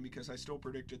prediction because I still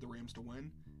predicted the Rams to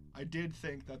win. I did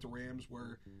think that the Rams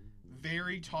were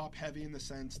very top heavy in the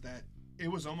sense that it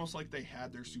was almost like they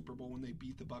had their Super Bowl when they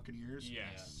beat the Buccaneers.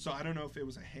 Yes. So I don't know if it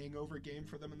was a hangover game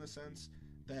for them in the sense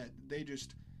that they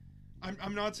just.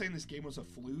 I'm not saying this game was a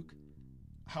fluke.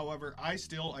 However, I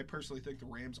personally think the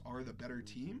Rams are the better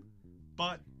team,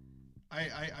 but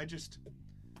I just.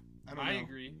 I don't know. I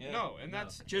agree. Yeah. No, and No.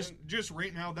 that's Just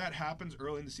right now, that happens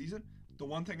early in the season. The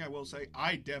one thing I will say,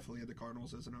 I definitely had the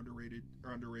Cardinals as an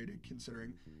underrated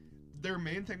considering their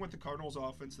main thing with the Cardinals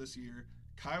offense this year.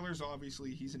 Kyler's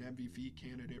obviously, he's an MVP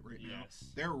candidate right now.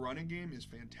 Yes. Their running game is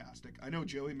fantastic. I know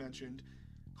Joey mentioned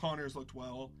Connor's looked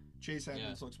well. Chase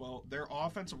Edmonds looks well. Their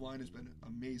offensive line has been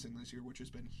amazing this year, which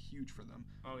has been huge for them.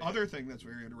 Oh, yeah. Other thing that's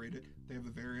very underrated, they have a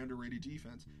very underrated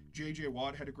defense. J.J.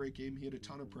 Watt had a great game. He had a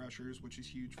ton of pressures, which is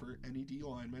huge for any D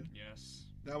lineman. Yes.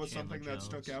 That was Chandler something that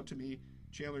Jones. stuck out to me.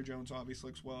 Chandler Jones obviously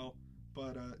looks well.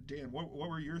 But, Dan, what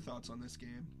were your thoughts on this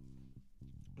game?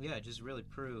 Yeah, it just really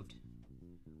proved.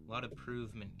 A lot of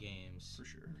provement games. For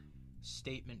sure.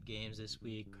 Statement games this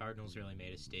week. Cardinals really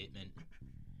made a statement.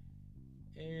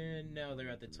 And now they're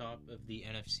at the top of the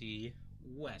NFC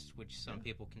West, which some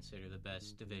people consider the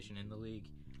best division in the league.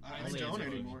 I Only don't as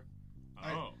a- anymore.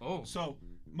 Oh. So,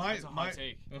 my That's a hot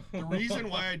take. the reason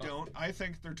why I don't, I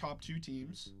think their top two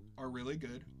teams are really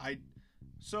good.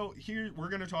 So here we're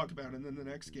going to talk about it in the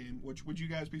next game, which would you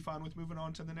guys be fine with moving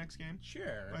on to the next game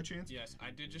Sure. by chance? Yes,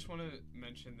 I did just want to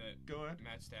mention that Go ahead.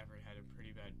 Matt Stafford had a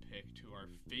pretty bad pick to our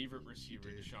favorite receiver,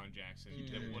 did. Deshaun Jackson, He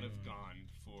that did. would have gone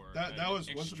for That an was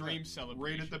extreme right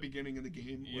celebration. at the beginning of the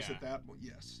game. Was Yeah. it that?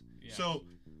 Yes. Yes. So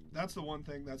that's the one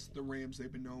thing. That's the Rams.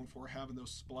 They've been known for having those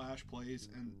splash plays,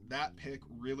 and that pick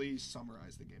really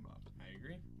summarized the game up. I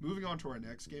agree. Moving on to our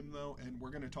next game, though, and we're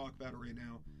going to talk about it right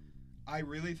now. I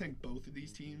really think both of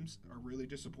these teams are really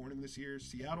disappointing this year.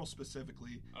 Seattle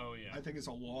specifically, Oh yeah. I think is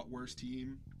a lot worse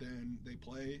team than they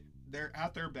play. They're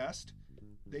at their best,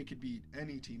 they could beat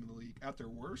any team in the league. At their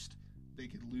worst, they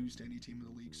could lose to any team in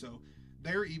the league. So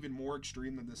they're even more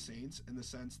extreme than the Saints in the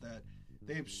sense that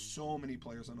they have so many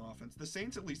players on offense. The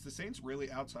Saints, at least, the Saints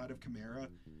really outside of Kamara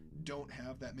don't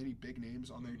have that many big names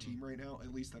on their team right now,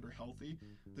 at least that are healthy.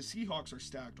 The Seahawks are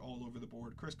stacked all over the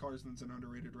board. Chris Carson's an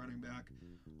underrated running back.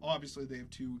 Obviously, they have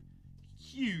two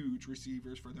huge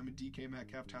receivers for them in DK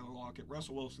Metcalf, Tyler Lockett.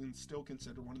 Russell Wilson's still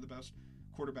considered one of the best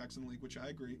quarterbacks in the league, which I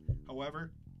agree.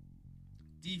 However,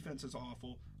 defense is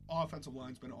awful. Offensive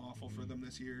line's been awful for them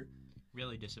this year.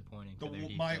 Really disappointing for their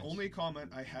My defense. only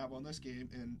comment I have on this game,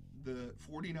 and the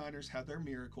 49ers had their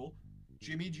miracle.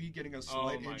 Jimmy G getting a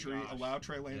slight my injury gosh. allowed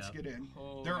Trey Lance to Yep. get in.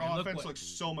 Holy- Their And look offense what- looks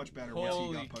so much better once he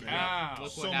Holy got put cow. in.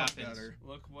 Look So what much happens. better.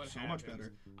 Look what So happens. much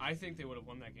better. I think they would have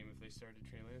won that game if they started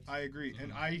Trey Lance. I agree,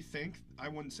 and I think I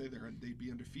wouldn't say they'd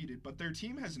be undefeated, but their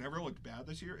team has never looked bad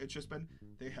this year. It's just been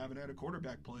they haven't had a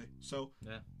quarterback play. So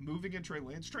Yeah. moving in Trey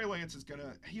Lance is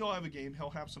he'll have a game, he'll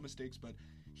have some mistakes, but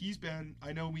he's been.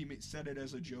 I know we said it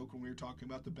as a joke when we were talking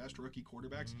about the best rookie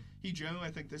quarterbacks. He generally,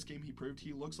 I think this game he proved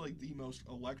he looks like the most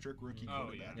electric rookie Oh,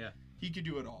 quarterback. yeah. He could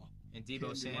do it all. And Can Debo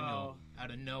do. Samuel, Well-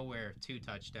 out of nowhere, 2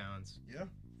 touchdowns, Yeah,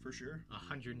 for sure.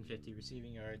 150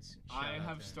 receiving yards. I Shout out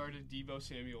have to him. started Debo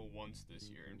Samuel once this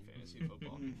year in fantasy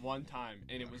football. One time,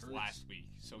 and it That was hurts. last week.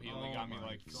 So he only Oh got me my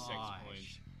like 6 gosh.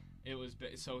 points. It was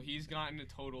so he's gotten a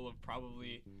total of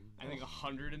probably I think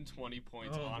 120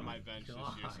 points Oh on my my bench this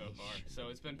year so gosh. far. So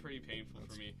it's been pretty painful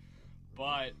for me.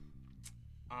 But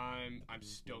I'm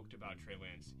stoked about Trey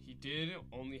Lance. He did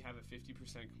only have a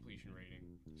 50% completion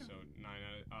rating. So 9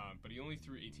 out of, but he only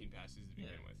threw 18 passes to Yeah,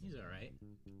 begin with. he's all right.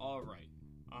 All right.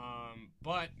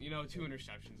 But 2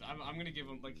 interceptions. I'm gonna give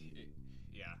him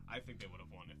yeah. I think they would have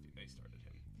won if they started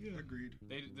him. Yeah, agreed.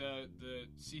 The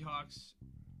Seahawks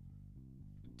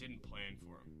didn't plan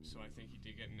for him, so I think he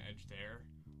did get an edge there.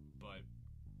 But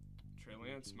Trey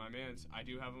Lance, my man's, I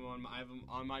do have him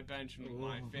on my bench in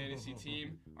my fantasy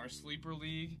team, our sleeper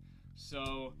league.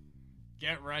 So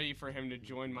get ready for him to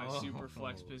join my super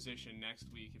flex position next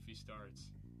week if he starts.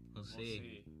 We'll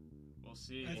see. We'll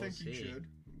see. I think he see. should.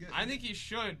 I think he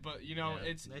should, but Yeah,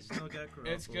 it's they still got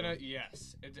it's Garoppolo.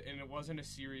 gonna and it wasn't a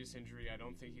serious injury. I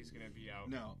don't think he's gonna be out.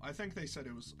 No, I think they said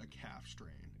it was a calf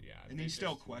strain. Yeah, And they he's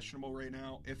still just- questionable right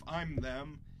now. If I'm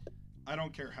them, I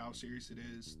don't care how serious it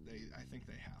is. I think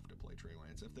they have to play Trey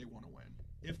Lance if they want to win.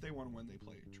 If they want to win, they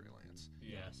play Trey Lance.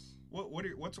 Yes.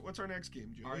 What's our next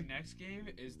game, Joey? Our next game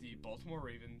is the Baltimore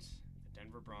Ravens, the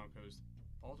Denver Broncos.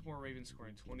 Baltimore Ravens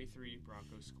scoring 23,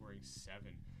 Broncos scoring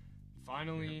 7.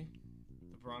 Finally,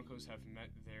 the Broncos have met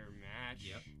their match.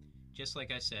 Yep. Just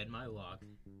like I said, my lock,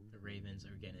 the Ravens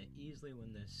are going to easily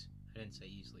win this. I didn't say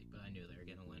easily, but I knew they were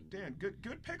going to win. Dan,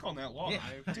 good pick on that lock.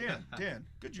 Yeah. Dan,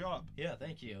 good job. Yeah,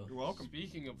 thank you. You're welcome.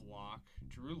 Speaking of Lock,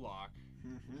 Drew Lock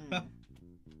Mhm.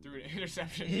 threw an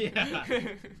interception.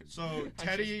 Yeah. So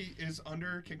Teddy is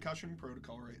under concussion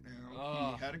protocol right now.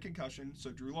 Oh. He had a concussion,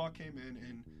 so Drew Lock came in,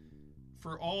 and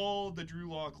for all the Drew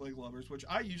Lock leg lovers, which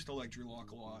I used to like Drew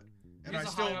Lock a lot, and He's I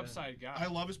a still high upside guy. I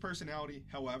love his personality.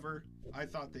 However, I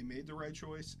thought they made the right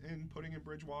choice in putting in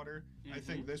Bridgewater. I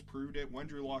think this proved it. When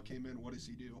Drew Lock came in, what does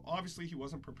he do? Obviously, he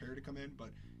wasn't prepared to come in,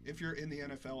 but if you're in the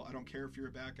NFL, I don't care if you're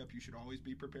a backup, you should always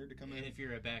be prepared to come And in. if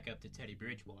you're a backup to Teddy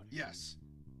Bridgewater, Yes.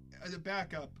 As a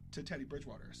backup to Teddy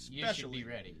Bridgewater, you especially. should be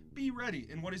ready. Be ready.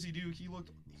 And what does he do? He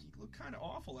looked kind of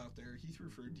awful out there. He threw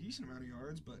for a decent amount of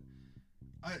yards, but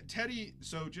Teddy,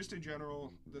 so just in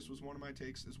general, this was one of my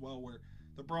takes as well, where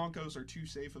the Broncos are too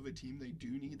safe of a team. They do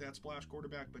need that splash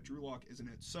quarterback, but Drew Lock isn't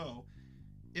it. So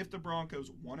if the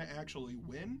Broncos want to actually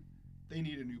win, they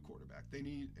need a new quarterback. They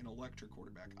need an electric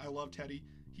quarterback. I love Teddy.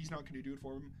 He's not going to do it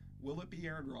for him. Will it be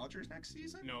Aaron Rodgers next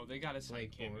season? No, they got to sign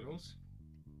Blake Cam Newton. Bortles.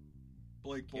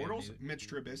 Blake Cam Bortles, Newton. Mitch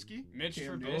Trubisky. Mitch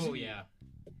Cam Trubisky. Newton. Oh, yeah.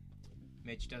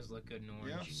 Mitch does look good in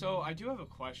orange. Yeah. So I do have a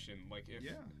question. Like, if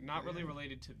Yeah. not really Yeah.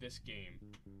 related to this game,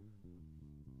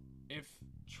 if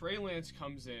Trey Lance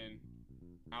comes in,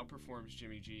 outperforms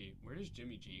Jimmy G, where does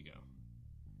Jimmy G go?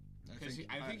 Because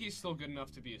I think he's still good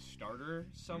enough to be a starter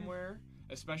somewhere,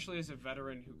 especially as a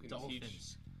veteran who can teach.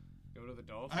 Dolphins. Go to the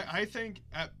Dolphins. I think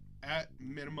at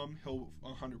minimum he'll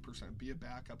 100% be a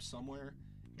backup somewhere.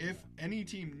 If any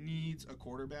team needs a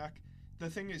quarterback, the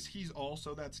thing is he's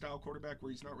also that style quarterback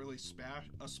where he's not really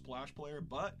a splash player,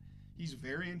 but he's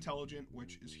very intelligent,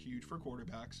 which is huge for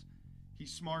quarterbacks.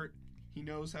 He's smart. He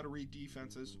knows how to read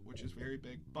defenses, which is very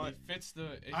big. But it fits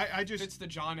the fits the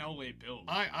John Elway build.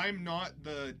 I'm not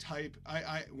the type.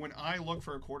 When I look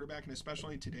for a quarterback, and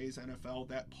especially in today's NFL,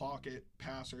 that pocket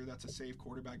passer that's a safe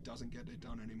quarterback doesn't get it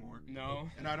done anymore. No.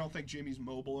 And I don't think Jimmy's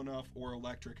mobile enough or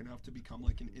electric enough to become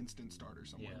like an instant starter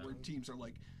somewhere. Yeah. Where teams are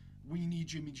like, we need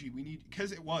Jimmy G.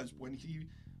 Because it was when he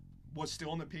was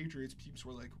still in the Patriots. Teams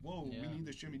were like, whoa, Yeah. we need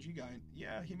this Jimmy G guy. And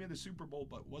yeah, he made the Super Bowl,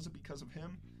 but was it because of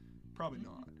him? Probably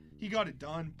not. He got it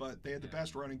done, but they had the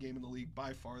best running game in the league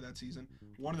by far that season.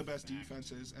 One of the best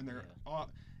defenses, and they're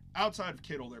outside of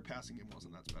Kittle, their passing game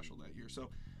wasn't that special that year. So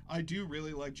I do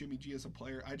really like Jimmy G as a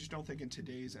player. I just don't think in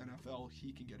today's NFL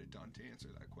he can get it done to answer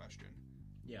that question.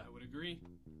 Yeah. I would agree.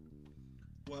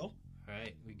 Well, All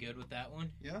right. We good with that one?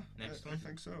 yeah, Next I one?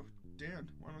 think so. Dan,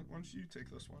 why don't you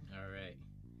take this one? All right.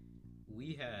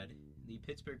 We had the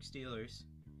Pittsburgh Steelers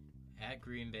at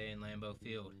Green Bay in Lambeau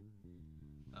Field.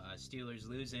 Steelers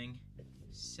losing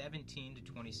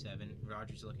 17-27.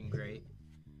 Rodgers looking great.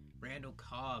 Randall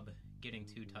Cobb getting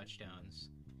 2 touchdowns.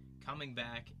 Coming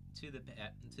back to the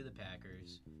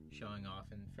Packers, showing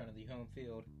off in front of the home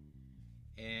field.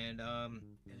 And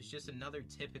it was just another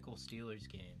typical Steelers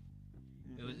game.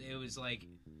 It was like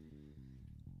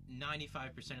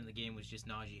 95% of the game was just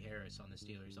Najee Harris on the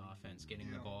Steelers offense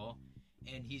getting the ball.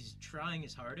 And he's trying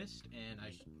his hardest, and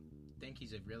I think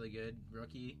he's a really good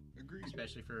rookie, Agreed.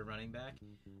 especially for a running back.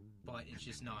 But it's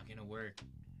just not going to work.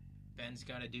 Ben's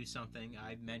got to do something.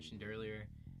 I mentioned earlier,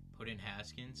 put in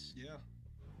Haskins. Yeah.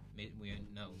 Mason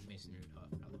Rudolph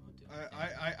probably won't do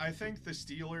it. I think the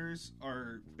Steelers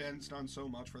Ben's done so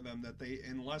much for them that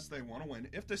unless they want to win,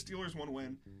 if the Steelers want to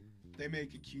win, they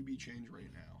make a QB change right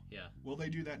now. Yeah. Will they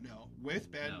do that? No.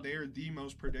 With Ben, No. they are the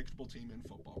most predictable team in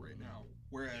football right now.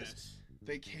 Whereas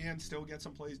they can still get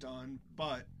some plays done,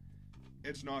 but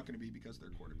it's not going to be because of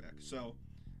their quarterback. So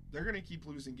they're going to keep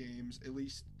losing games, at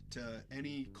least to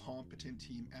any competent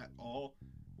team at all,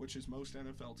 which is most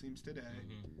NFL teams today.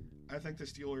 I think the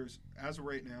Steelers, as of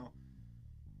right now,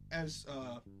 as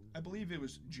I believe it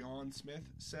was John Smith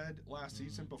said last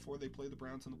season before they play the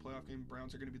Browns in the playoff game,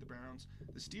 Browns are going to be the Browns.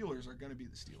 The Steelers are going to be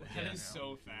the Steelers. That right is now.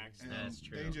 so facts. And That's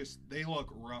true. they look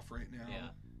rough right now. Yeah.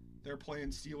 They're playing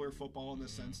Steeler football in the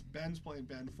sense. Ben's playing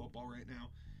Ben football right now.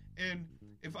 And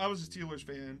if I was a Steelers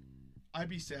fan, I'd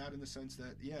be sad in the sense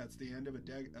that, it's the end of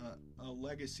a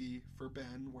legacy for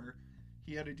Ben where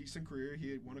he had a decent career.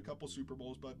 He had won a couple Super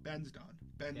Bowls, but Ben's done.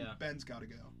 Ben's got to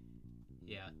go.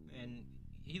 Yeah, and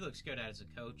he looks good as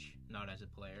a coach, not as a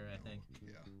player, I think.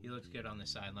 Yeah. He looks good on the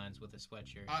sidelines with a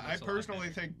sweatshirt. I Looks a lot personally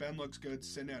better. think Ben looks good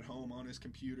sitting at home on his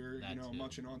computer, That too.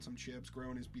 munching on some chips,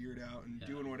 growing his beard out, and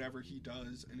doing whatever he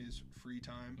does in his free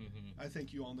time. I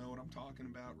think you all know what I'm talking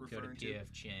about, Go to referring to.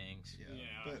 P.F. Chang's. Yeah.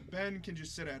 Yeah. But Ben can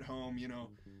just sit at home,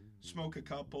 smoke a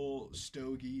couple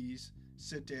stogies,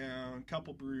 sit down,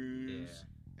 couple brews,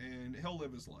 and he'll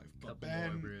live his life. But Couple more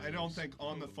Ben, brews. I don't think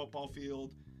on the football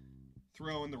field,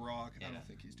 throwing the rock, I Yeah. don't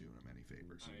think he's doing him any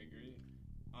favors. I agree.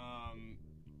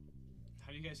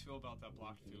 How do you guys feel about that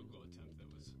blocked field goal attempt that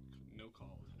was no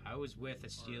call? I was with a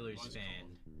Steelers was fan,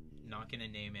 called. not going to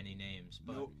name any names,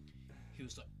 but Nope. he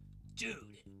was like, dude,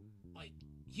 like,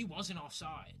 he wasn't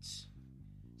offsides.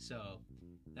 So,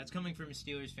 that's coming from a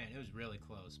Steelers fan. It was really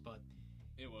close, but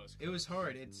It was. it was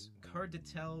hard. It's hard to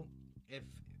tell if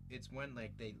it's when,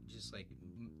 like, they just, like,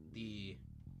 the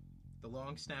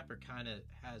long snapper kind of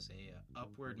has a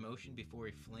upward motion before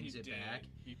he flings it back.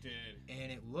 He did.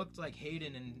 And it looked like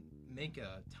Hayden and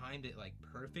Minka timed it, like,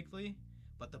 perfectly,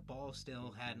 but the ball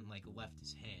still hadn't, like, left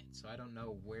his hand. So I don't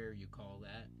know where you call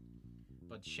that.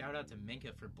 But shout out to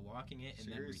Minka for blocking it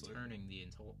and Seriously. then returning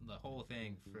the whole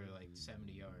thing for like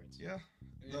 70 yards. Yeah.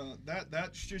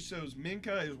 That just shows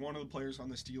Minka is one of the players on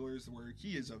the Steelers where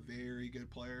he is a very good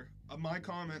player. My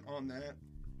comment on that,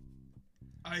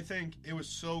 I think it was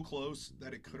so close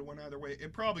that it could have went either way.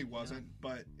 It probably wasn't,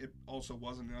 but it also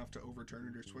wasn't enough to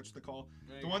overturn it or switch the call.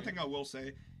 The one thing I will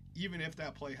say, even if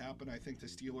that play happened, I think the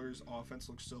Steelers' offense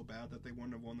looks so bad that they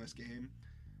wouldn't have won this game.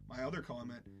 My other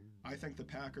comment, I think the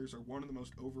Packers are one of the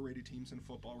most overrated teams in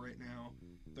football right now.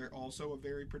 They're also a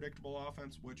very predictable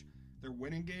offense, which they're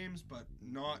winning games, but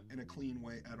not in a clean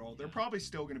way at all. They're probably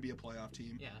still going to be a playoff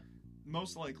team. Yeah.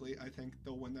 Most likely, I think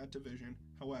they'll win that division.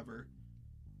 However,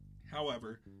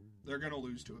 they're going to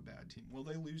lose to a bad team. Will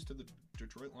they lose to the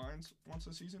Detroit Lions once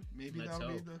a season? Maybe that'll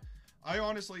be the... I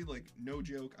honestly, no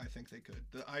joke, I think they could.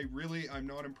 I'm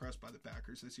not impressed by the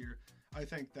Packers this year. I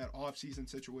think that off-season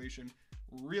situation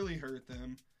really hurt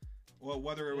them. Well,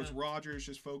 whether it was Rodgers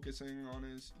just focusing on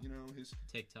his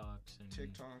TikToks,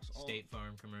 State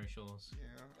Farm commercials.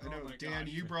 Yeah, I know. Dan,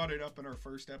 you brought it up in our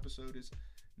first episode. His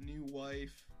new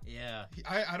wife. Yeah.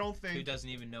 I don't think... Who doesn't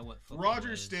even know what football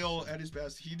Rodgers is. Still, at his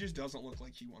best, he just doesn't look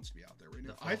like he wants to be out there right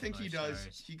now. I think he does.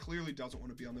 Stars. He clearly doesn't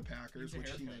want to be on the Packers, which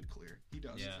he made clear. He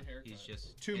does. Yeah, he's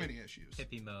just... Too many issues.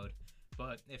 Hippie mode.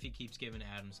 But if he keeps giving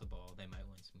Adams the ball, they might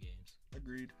win some games.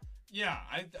 Agreed. Yeah,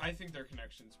 I think their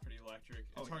connection's pretty electric.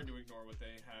 It's hard to ignore what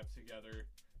they have together.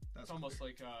 It's almost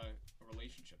like a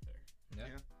relationship there.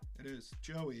 Yeah, it is.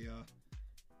 Joey,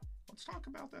 let's talk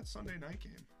about that Sunday night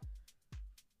game.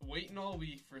 Waiting all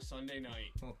week for Sunday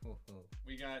night.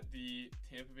 We got the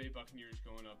Tampa Bay Buccaneers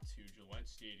going up to Gillette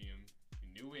Stadium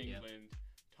in New England.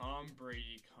 Tom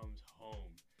Brady comes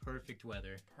home. Perfect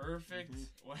weather. Perfect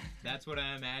weather. That's what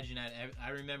I imagine. I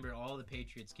remember all the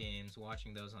Patriots games,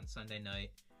 watching those on Sunday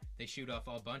night. They shoot off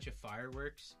a bunch of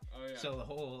fireworks. Oh, yeah. So the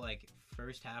whole,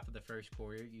 first half of the first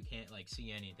quarter, you can't,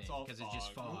 see anything. Because it's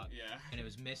just fog. Yeah. And it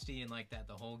was misty and that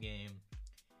the whole game.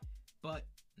 But,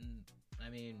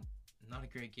 not a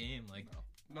great game.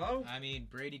 No?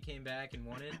 Brady came back and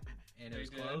won it, and it was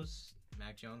close.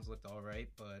 Mac Jones looked all right,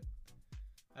 but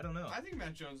I don't know. I think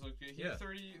Mac Jones looked good. He had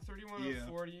 31 of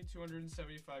 40,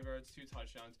 275 yards, 2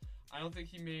 touchdowns. I don't think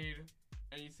he made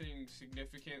anything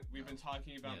significant. We've been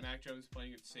talking about Mac Jones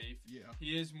playing it safe. Yeah.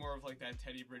 He is more of that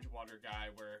Teddy Bridgewater guy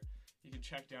where he can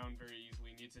check down very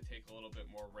easily, needs to take a little bit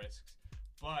more risks.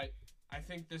 But I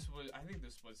think this was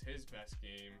his best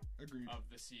game of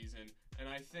the season. And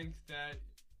I think that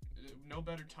no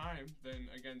better time than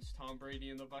against Tom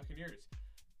Brady and the Buccaneers.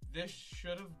 This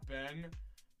should have been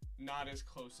not as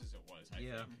close as it was, I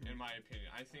think, in my opinion.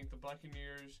 I think the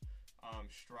Buccaneers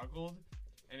struggled.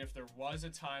 And if there was a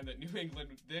time that New England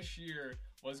this year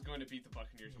was going to beat the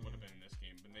Buccaneers, it would have been in this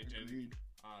game, but they didn't.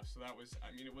 So that was,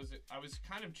 I was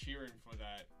kind of cheering for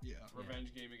that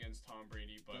revenge game against Tom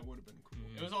Brady, but that would have been cool.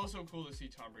 It was also cool to see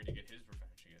Tom Brady get his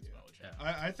revenge against Belichick.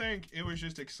 I think it was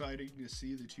just exciting to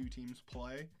see the two teams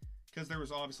play because there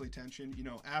was obviously tension.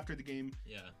 After the game,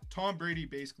 Tom Brady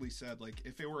basically said,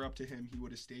 if it were up to him, he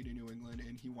would have stayed in New England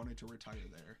and he wanted to retire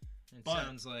there. It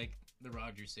sounds like the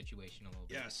Rodgers situation a little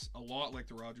bit. Yes, a lot like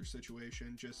the Rodgers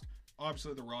situation. Just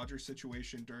obviously the Rodgers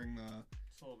situation during the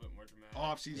it's a little bit more dramatic.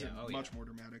 Offseason, much more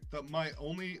dramatic. My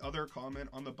only other comment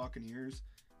on the Buccaneers,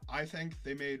 I think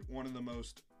they made one of the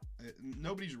most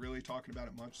nobody's really talking about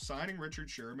it much. Signing Richard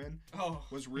Sherman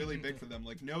was really big for them.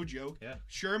 No joke. Yeah.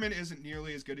 Sherman isn't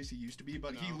nearly as good as he used to be,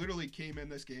 but he literally came in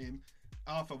this game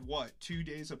off of 2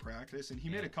 days of practice, and he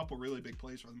made a couple really big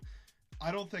plays for them.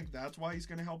 I don't think that's why he's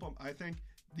going to help them. I think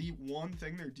the one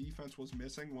thing their defense was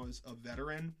missing was a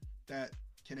veteran that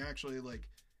can actually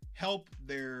help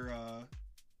their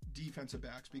defensive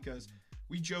backs, because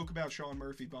we joke about Sean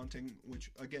Murphy Bunting,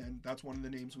 which again, that's one of the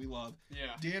names we love.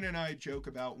 Yeah. Dan and I joke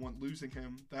about losing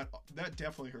him. That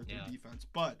definitely hurt their defense.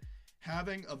 But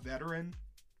having a veteran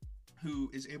who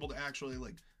is able to actually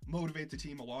motivate the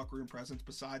team, a locker room presence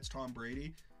besides Tom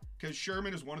Brady, because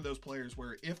Sherman is one of those players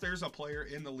where if there's a player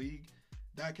in the league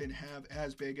that can have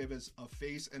as big of a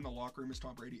face in the locker room as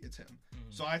Tom Brady, it's him.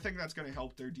 Mm-hmm. So I think that's going to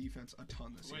help their defense a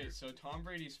ton this year. Wait, so Tom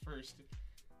Brady's first,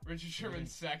 Richard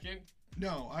Sherman's second?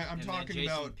 No, I'm talking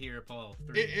about Pierre-Paul.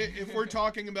 If we're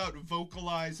talking about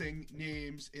vocalizing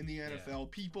names in the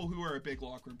NFL, people who are a big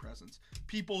locker room presence,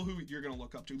 people who you're going to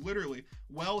look up to. Literally,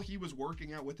 while he was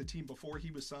working out with the team before he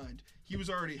was signed, he was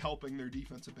already helping their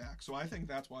defensive back. So I think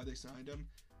that's why they signed him.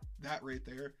 That right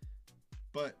there.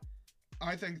 But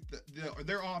I think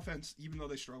their offense, even though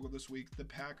they struggled this week, the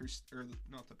Patriots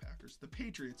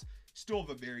still have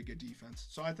a very good defense.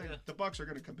 So I think the Bucs are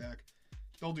going to come back.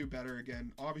 they'll do better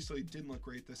again. Obviously, didn't look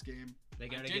great this game. They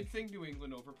I did think New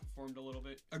England overperformed a little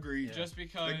bit. Agreed. Yeah. Just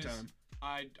because Big time.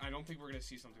 I don't think we're going to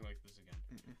see something like this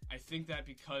again. I think that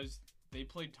because they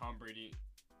played Tom Brady,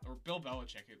 or Bill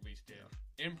Belichick at least did,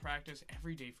 in practice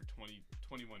every day for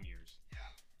 21 years. Yeah.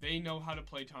 They know how to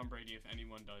play Tom Brady if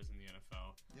anyone does in the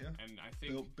NFL. Yeah. And I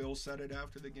think Bill said it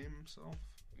after the game himself.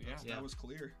 That was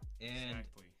clear. And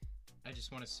exactly. I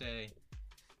just want to say,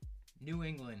 New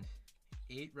England,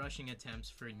 8 rushing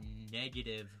attempts for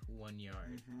 -1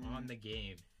 yard on the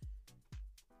game.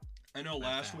 I know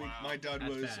That's last week bad. my dad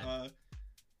That's was bad.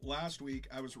 last week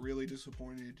I was really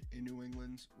disappointed in New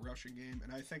England's rushing game,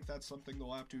 and I think that's something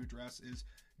they'll have to address is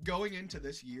going into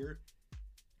this year,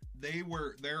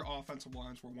 their offensive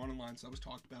lines were one of the lines that was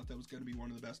talked about that was going to be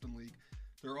one of the best in the league.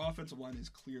 Their offensive line is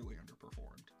clearly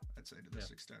underperformed, I'd say, to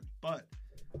this extent. But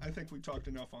I think we talked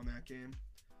enough on that game.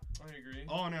 I agree.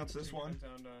 I'll announce this one.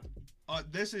 Down to...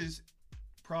 This is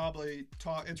probably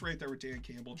it's right there with Dan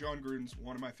Campbell. John Gruden's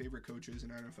one of my favorite coaches in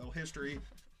NFL history.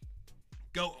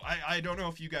 I don't know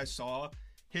if you guys saw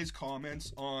his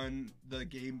comments on the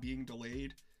game being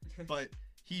delayed, but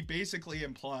he basically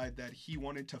implied that he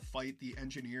wanted to fight the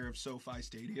engineer of SoFi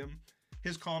Stadium.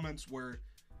 His comments were,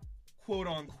 quote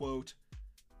unquote,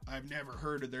 I've never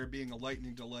heard of there being a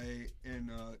lightning delay in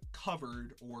a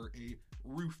covered or a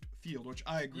roofed field, which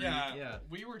I agree. Yeah,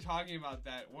 we were talking about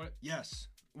that. What? Yes.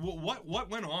 What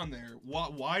went on there?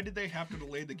 Why did they have to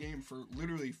delay the game for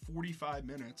literally 45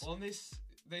 minutes? Well, and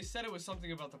they said it was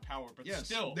something about the power, but yes,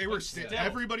 still, they were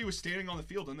everybody was standing on the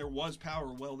field, and there was power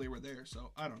while they were there.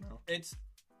 So I don't know.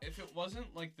 If it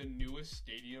wasn't like the newest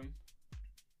stadium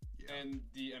in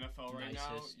the NFL right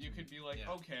now, you could be like,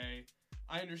 okay,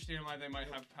 I understand why they might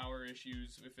have power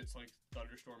issues if it's like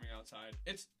thunderstorming outside.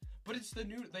 But it's the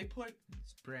new. They put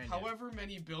however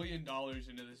many $1 billion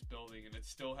into this building, and it's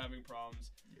still having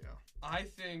problems. Yeah. I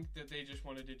think that they just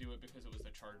wanted to do it because it was the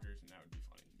Chargers, and that would be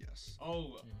funny. Yes.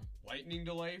 Oh, lightning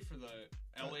delay for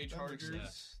the LA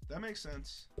Chargers. That makes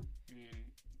sense.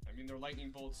 I mean, they're lightning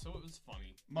bolts, so it was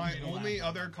funny. My only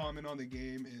other comment on the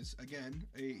game is, again,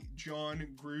 a John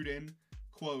Gruden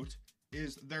quote,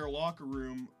 is their locker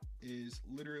room is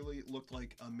literally looked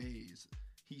like a maze.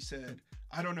 He said,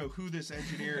 I don't know who this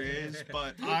engineer is,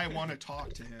 but I want to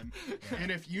talk to him.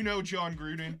 And if you know John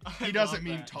Gruden, he doesn't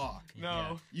mean talk.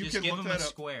 No. You just can give look him that a up.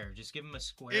 square. Just give him a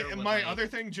square. And with my other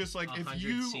thing, just like if 100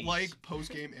 you seats. like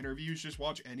post-game interviews, just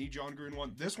watch any John Gruden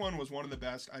one. This one was one of the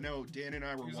best. I know Dan and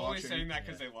I were He was watching. only saying that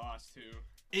because they lost, too.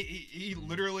 He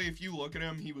literally, if you look at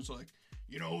him, he was like,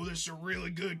 this is a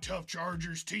really good, tough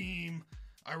Chargers team.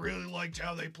 I really liked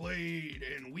how they played,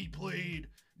 and we played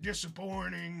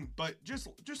disappointing. But just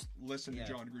listen to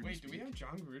John Gruden. Wait, do we have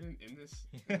John Gruden in this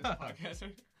podcast?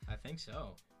 I think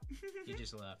so. He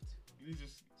just left. He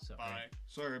just So, bye.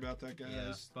 Sorry about that, guys.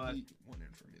 Yeah, but- he went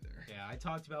in for me there. Yeah, I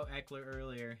talked about Eckler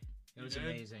earlier. It You was did?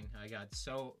 amazing. I got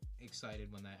so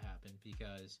excited when that happened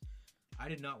because I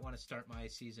did not want to start my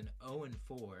season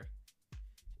 0-4,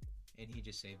 and he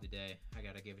just saved the day. I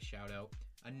got to give a shout out.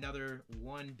 Another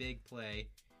one big play,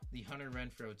 the Hunter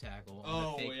Renfrow tackle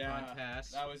on the fake punt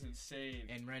pass. That was insane.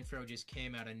 And Renfrow just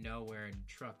came out of nowhere and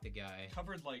trucked the guy.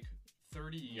 Covered like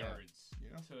 30 yards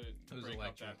It to was break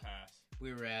electric. up that pass.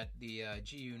 We were at the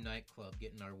GU nightclub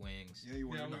getting our wings. Yeah, you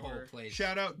were. Yeah, And the we whole were. place.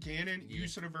 Shout out Gannon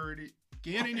University.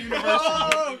 Gannon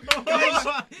Oh, University.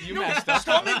 Guys, you No, messed up.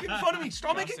 stop making fun of me.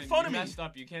 Stop making Justin, fun of you me. messed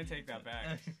up. You can't take that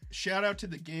back. Shout out to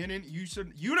the Gannon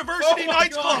University Oh my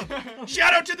Nights God. Club.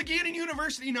 Shout out to the Gannon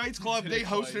University Nights Club. did They it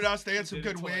hosted twice. us. They had He some did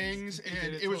it good twice. wings, He did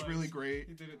and it it was twice. really great.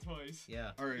 He did it twice.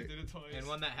 Yeah. All He right. did it twice. And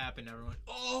when that happened, everyone,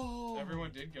 oh!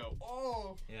 Everyone did go,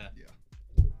 oh! Yeah.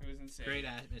 It was insane. Great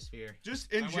atmosphere.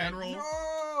 Just in I went, general,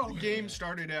 no! the game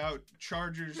started out.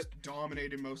 Chargers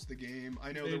dominated most of the game.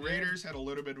 I know They the did. Raiders had a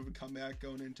little bit of a comeback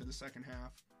going into the second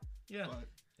half, Yeah. but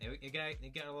It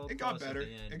got a little it got close at better.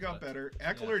 the end, It got but- better.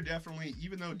 Eckler definitely,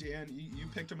 even though Dan, you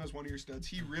picked him as one of your studs,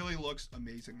 he really looks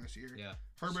amazing this year. Yeah.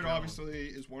 Herbert Strong. obviously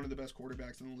is one of the best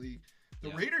quarterbacks in the league. The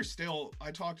Yeah. Raiders still,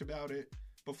 I talked about it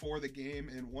before the game,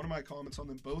 and one of my comments on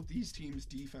them, both these teams'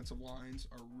 defensive lines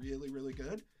are really, really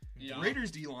good. Yeah. The Raiders'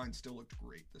 D-line still looked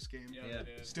great this game. Yeah, Yeah.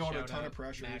 they did. Still had a Shout ton out of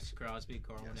pressures. Max Crosby,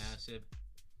 Carl Yes. Nassib.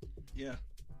 Yeah,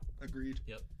 agreed.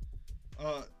 Yep.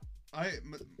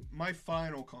 My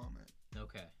final comment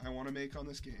Okay. I want to make on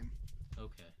this game,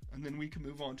 Okay. and then we can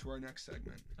move on to our next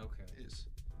segment, Okay. is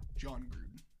John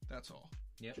Gruden. That's all.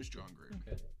 Yep. Just John Gruden.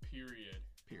 Okay. Period.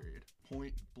 Period.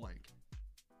 Point blank.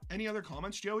 Any other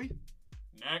comments, Joey?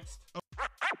 Next.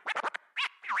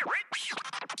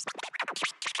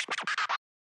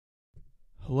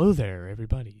 Hello there,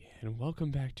 everybody, and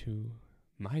welcome back to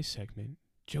my segment,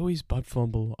 Joey's butt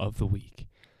fumble of the week.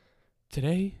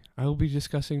 Today, I will be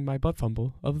discussing my butt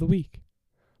fumble of the week.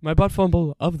 My butt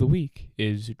fumble of the week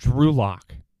is Drew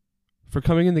Lock for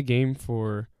coming in the game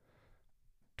for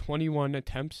 21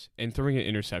 attempts and throwing an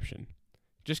interception.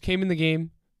 Just came in the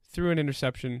game, threw an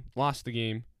interception, lost the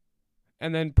game,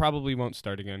 and then probably won't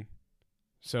start again.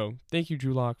 So, thank you,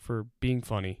 Drew Lock, for being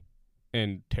funny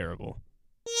and terrible.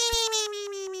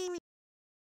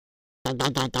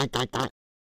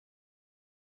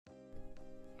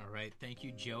 All right, thank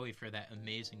you, Joey, for that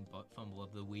amazing butt fumble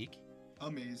of the week.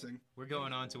 Amazing. We're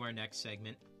going on to our next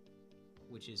segment,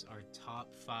 which is our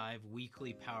top 5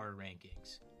 weekly power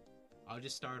rankings. I'll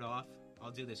just start off.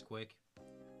 I'll do this quick.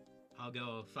 I'll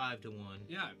go 5 to 1.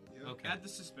 Yeah, Okay. Add the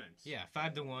suspense. Yeah,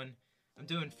 5 to 1. I'm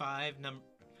doing 5.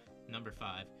 Number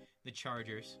 5, the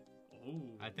Chargers. Oh.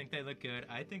 I think they look good.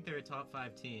 I think they're a top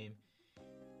 5 team.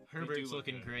 Herbert's look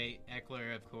looking good. great.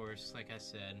 Eckler, of course, like I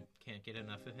said, can't get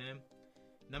enough of him.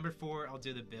 Number 4, I'll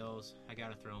do the Bills. I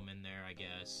gotta throw them in there, I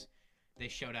guess. They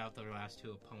showed out their last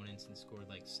 2 opponents and scored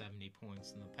like 70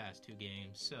 points in the past 2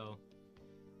 games, so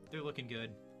they're looking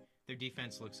good. Their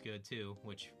defense looks good too,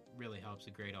 which really helps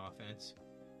a great offense.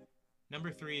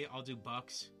 Number 3, I'll do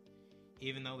Bucks.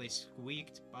 Even though they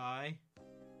squeaked by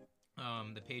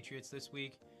the Patriots this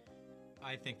week,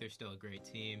 I think they're still a great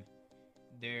team.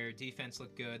 Their defense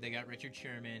looked good. They got Richard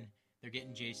Sherman. They're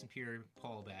getting Jason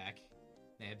Pierre-Paul back.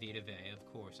 They have Vita Vea, of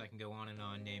course. I can go on and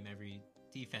on, name every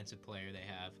defensive player they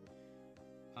have.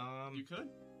 You could?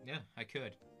 Yeah, I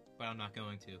could, but I'm not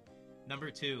going to. Number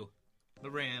 2, the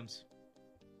Rams.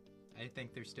 I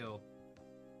think they're still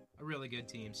a really good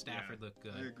team. Stafford looked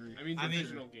good. I agree. I mean, I mean-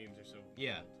 divisional games are so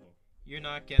Yeah. volatile. You're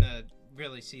not going to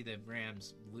really see the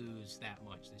Rams lose that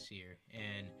much this year.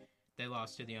 And they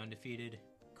lost to the undefeated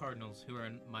Cardinals, who are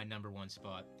in my number 1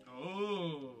 spot.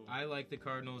 Oh. I like the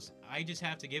Cardinals. I just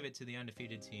have to give it to the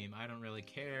undefeated team. I don't really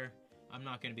care. I'm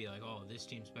not going to be like, oh, this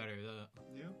team's better.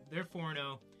 Yeah. They're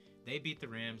 4-0. They beat the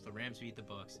Rams. The Rams beat the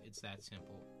Bucks. It's that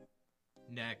simple.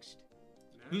 Next.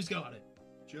 Who's got it?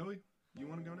 Joey, you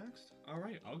want to go next? All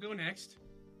right, I'll go next.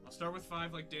 I'll start with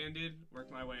 5 like Dan did, work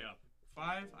my way up.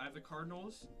 5, I have the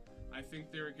Cardinals. I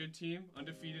think they're a good team.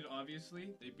 Undefeated,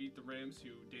 obviously. They beat the Rams, who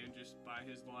Dan, just by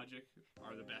his logic,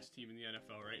 are the best team in the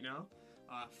NFL right now.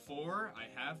 4, I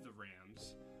have the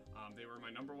Rams. They were my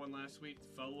number 1 last week.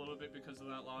 Fell a little bit because of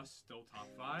that loss. Still top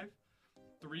 5.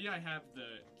 3, I have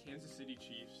the Kansas City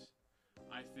Chiefs.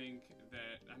 I think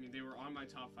that, I mean, they were on my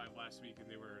top 5 last week, and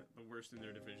they were the worst in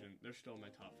their division. They're still in my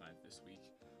top 5 this week.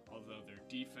 Although their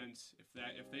defense,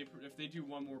 if they do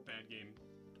one more bad game,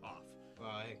 off.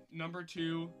 Bye. Number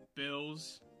 2,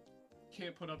 Bills.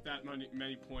 Can't put up that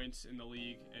many points in the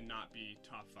league and not be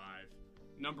top 5.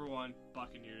 Number 1,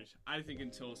 Buccaneers. I think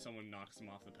until someone knocks them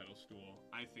off the pedestal,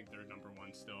 I think they're number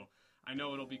 1 still. I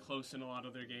know it'll be close in a lot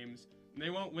of their games. And they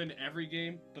won't win every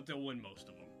game, but they'll win most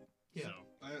of them. Yeah. So,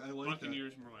 I like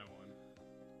Buccaneers were my 1.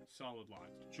 Solid lot.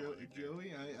 that.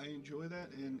 Joey, I enjoy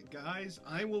that. And guys,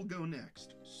 I will go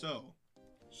next. So,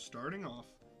 starting off,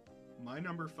 my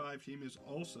number 5 team is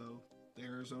also the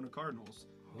Arizona Cardinals.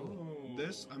 Oh.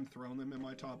 This, I'm throwing them in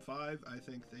my top 5. I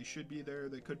think they should be there.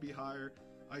 They could be higher.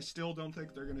 I still don't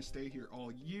think they're going to stay here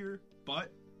all year,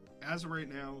 but as of right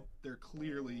now, they're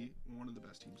clearly one of the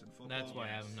best teams in football. That's why I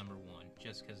have them number 1,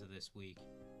 just because of this week.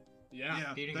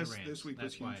 Yeah. Beating this, the Rams. this week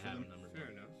That's was why huge I for have them. them number 1.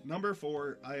 Fair enough. Number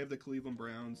 4, I have the Cleveland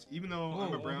Browns. Even though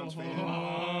I'm a Browns fan, Oh.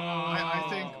 I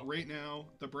think right now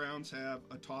the Browns have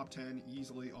a top 10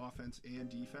 easily offense and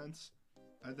defense.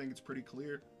 I think it's pretty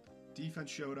clear. Defense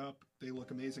showed up. They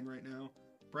look amazing right now.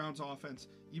 Browns offense,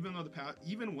 even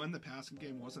when the passing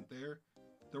game wasn't there,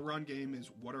 the run game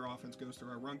is what our offense goes through.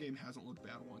 Our run game hasn't looked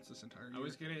bad once this entire year. I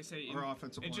was going to say, Our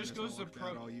offensive line just has goes not to looked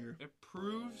bad all year. It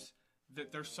proves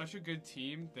that they're such a good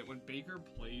team that when Baker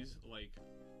plays like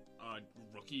a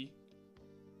rookie,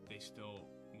 they still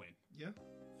win. Yeah,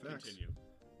 facts. Continue.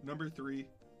 Number 3,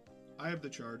 I have the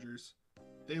Chargers.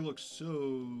 They look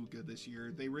so good this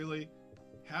year. They really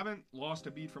haven't lost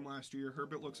a beat from last year.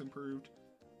 Herbert looks improved.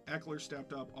 Eckler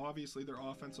stepped up. Obviously, their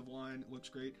offensive line looks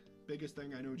great. Biggest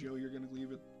thing, I know, Joe, you're going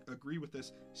to agree with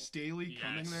this. Staley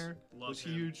coming there was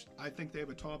huge. I think they have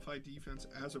a top 5 defense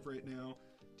as of right now.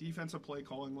 Defensive play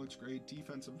calling looks great.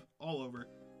 Defensive all over.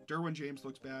 Derwin James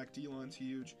looks back. D-line's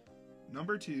huge.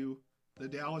 Number 2, the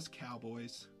Dallas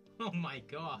Cowboys. Oh my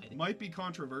God. Might be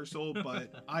controversial,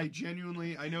 but I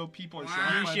know people are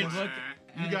shocked You by should this. look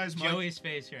You at guys might- Joey's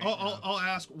face right now. I'll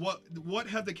ask, what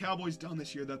have the Cowboys done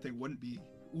this year that they wouldn't be?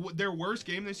 Their worst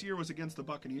game this year was against the You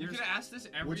Buccaneers, could ask this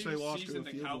every which they lost to season. a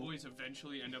The field goal. Cowboys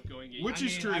eventually end up going 8. Which I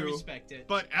is mean, true. I respect it.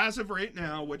 but as of right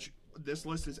now, which this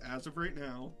list is as of right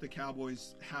now. The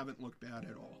Cowboys haven't looked bad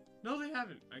at all. No, they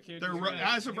haven't. I can't. They're disagree.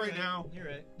 as of right now. You're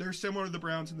right. They're similar to the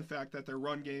Browns in the fact that their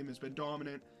run game has been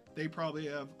dominant. They probably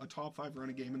have a top 5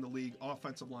 running game in the league.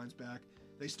 Offensive line's back.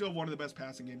 They still have one of the best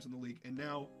passing games in the league. And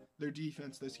now their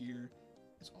defense this year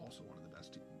is also one of the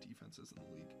best defenses in the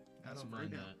league. I As don't of right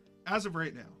mind now. that. As of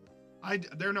right now.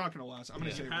 They're not going to last. I'm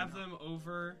going to say You it right have now. them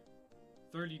over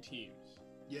 30 teams.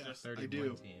 Yes, Just I 31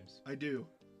 do. teams. I do.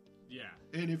 Yeah.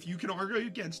 And if you can argue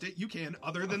against it, you can,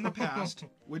 other than the past,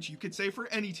 which you could say for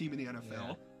any team in the NFL.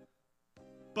 Yeah.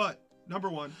 But, number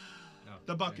one, Oh,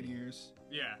 the Buccaneers.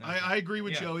 Yeah. I agree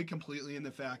with Yeah. Joey completely in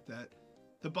the fact that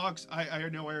the Bucs, I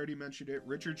know I already mentioned it,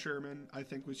 Richard Sherman, I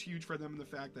think, was huge for them in the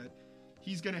fact that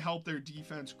he's going to help their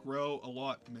defense grow a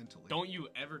lot mentally. Don't you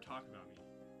ever talk about me.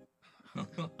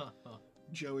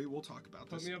 Joey, we'll talk about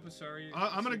Put this. me up a sorry.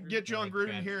 I'm going to get John Like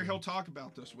Gruden here. Crabtree. He'll talk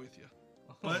about this with you.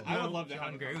 But I would love to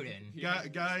John have a Gruden. Yeah.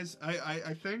 Guys,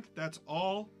 I think that's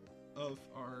all of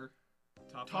our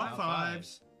Top top Top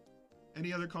fives.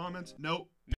 Any other comments? Nope.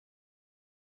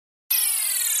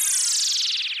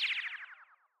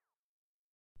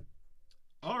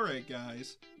 All right,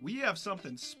 guys, we have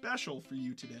something special for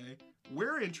you today.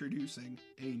 We're introducing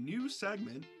a new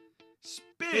segment,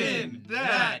 Spin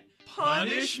That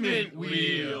Punishment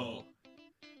Wheel.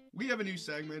 We have a new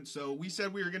segment, so we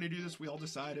said we were going to do this. We all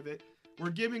decided it. We're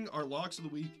giving our locks of the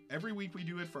week. Every week we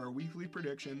do it for our weekly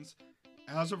predictions.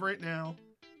 As of right now,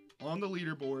 on the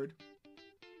leaderboard,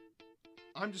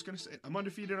 I'm just going to say I'm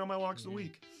undefeated on my locks of the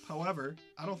week. However,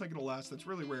 I don't think it'll last. That's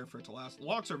really rare for it to last.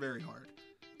 Locks are very hard.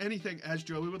 Anything, as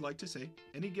Joey would like to say,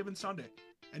 any given Sunday.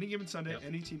 Any given Sunday, Yep.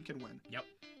 any team can win. Yep.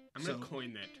 I'm gonna So,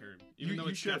 coin that term, You, even though you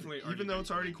it's should. definitely Even though been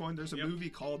it's already coined. coined, there's a Yep. movie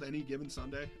called Any Given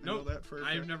Sunday. I know Nope, that for a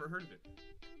I've fact. never heard of it.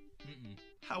 Mm-mm.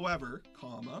 However,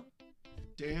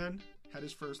 Dan had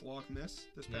his first lock miss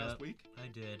this past Yep. week. I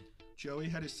did. Joey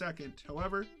had his second.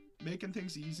 However, making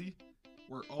things easy,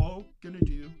 we're all going to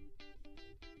do,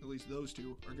 at least those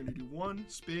two, are going to do one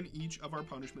spin each of our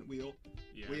punishment wheel.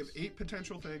 Yes. We have 8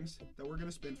 potential things that we're going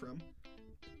to spin from.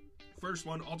 First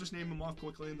one, I'll just name them off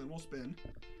quickly and then we'll spin.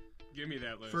 Give me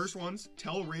that list. First one's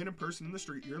tell a random person in the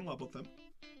street you're in love with them.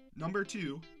 Number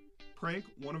 2, prank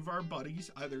one of our buddies,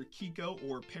 either Kiko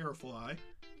or Parafly.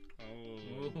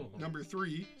 Oh. Ooh. Number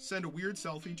 3, send a weird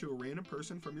selfie to a random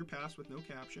person from your past with no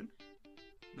caption.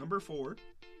 Number 4,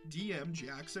 DM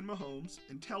Jackson Mahomes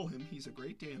and tell him he's a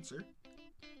great dancer.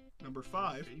 Number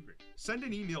 5, Favorite. send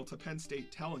an email to Penn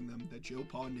State telling them that Joe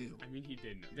Pa knew. I mean, he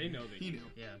did know. They know that He knew.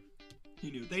 Yeah. He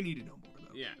knew. They need to know more,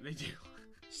 though. Yeah, they do.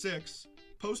 6,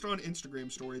 post on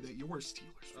Instagram story that you're a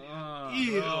Steelers fan. Oh,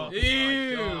 Ew. Oh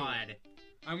Ew. my god.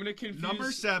 I'm gonna confuse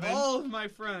Number 7. all of my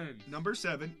friends. Number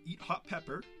 7, eat hot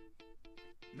pepper.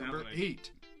 Number one I-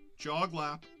 8, jog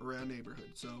lap around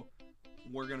neighborhood. So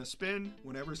we're going to spin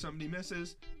whenever somebody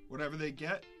misses, whatever they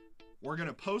get. We're going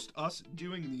to post us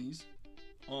doing these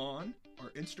on our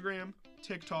Instagram,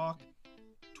 TikTok,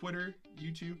 Twitter,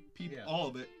 YouTube, Yeah. all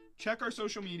of it. Check our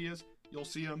social medias. You'll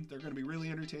see them. They're going to be really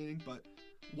entertaining. But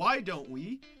why don't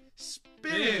we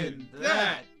spin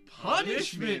that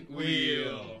punishment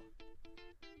wheel?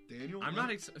 Daniel? I'm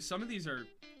not. Some of these are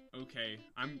okay.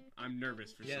 I'm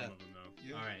nervous for Yeah. some of them though.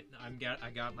 Yeah. All right, I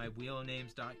got my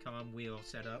wheelnames.com wheel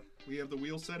set up, We have the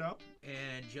wheel set up.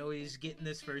 and Joey's getting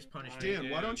this first punishment. Dan,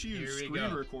 Yeah. why don't you Here we screen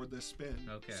go. record this spin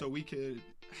Okay. so we could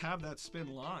have that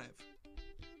spin live?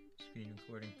 Screen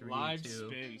recording 3, Live 2.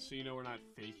 spin, so you know we're not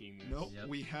faking this. Nope, Yep.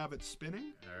 we have it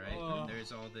spinning. All right, Oh.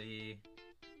 there's all the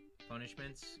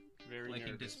punishments. Very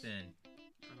Clicking nervous. to spin.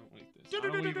 I don't like this. I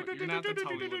don't even, you're gonna have to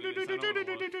tell me what it is. I don't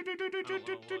wanna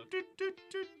look.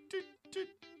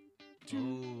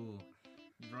 Oh,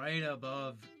 right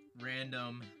above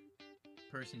random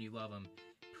person you love them.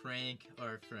 Prank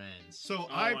our friends. So Oh,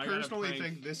 I I gotta personally prank.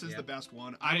 think this is Yeah. the best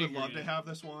one. I I would love agree. to have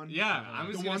this one. Yeah, I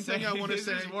was The gonna one say, thing I wanna this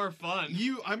say- is more fun.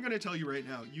 I'm going to tell you right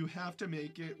now, you have to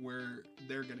make it where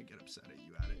they're going to get upset at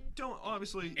you at it. Don't,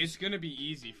 obviously, It's gonna be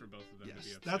easy for both of them to be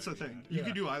yes, upset. that's the at you thing. at. You Yeah.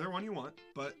 can do either one you want,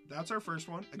 but that's our first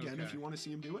one. Again, if Okay. you want to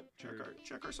see him do it, Sure.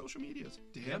 check our social medias.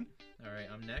 Dan, All right,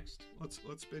 I'm next. let's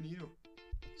spin you.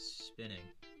 Spinning.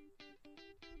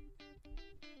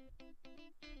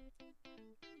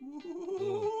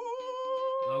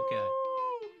 Okay.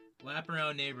 Lap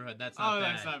around neighborhood. That's not Oh,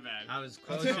 bad. that's not bad. I was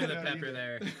That's close not to the bad pepper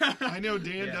either. there. I know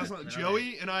Dan Yeah, doesn't. all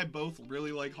Joey and I both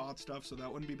really like hot stuff, so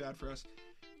that wouldn't be bad for us.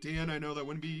 Dan, I know that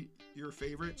wouldn't be your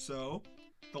favorite, so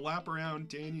the lap around,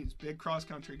 Danny's big cross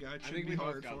country guy I shouldn't think be we both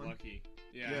hard got for him. lucky.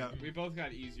 Yeah, Yeah. we both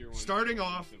got easier ones. Starting than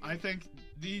off, most of I them. think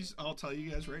these, I'll tell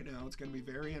you guys right now, it's going to be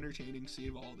very entertaining to see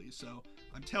of all these. So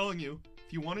I'm telling you,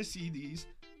 if you want to see these,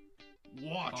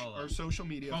 watch Follow. our social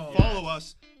media. Follow Follow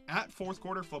us at Fourth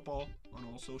Quarter Football on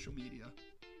all social media.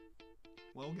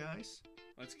 Well, guys,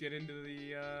 let's get into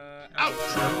the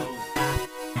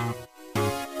outro.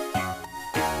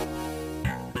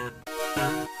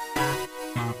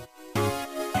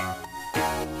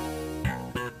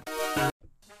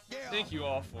 Thank you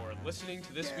all for listening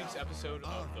to this week's episode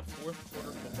of the Fourth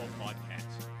Quarter Football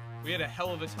Podcast. We had a hell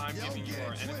of a time giving you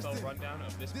our NFL rundown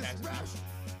of this past week.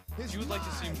 If you would like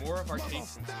to see more of our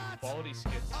takes and some quality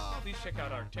skits, please check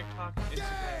out our TikTok,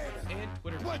 Instagram, and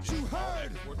Twitter pages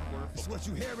at Fourth Quarter Football. What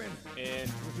you hearing? And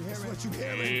It's what you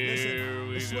hearing. here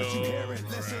we It's go. what you hearing.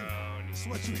 Listen. It's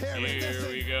what you hearing. Here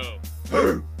we go.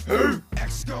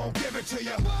 X gon' give it to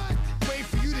you. Wait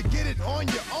for you to get it on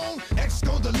your own. X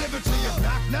gon' deliver to you.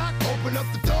 Knock, knock, open up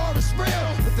the door, it's real.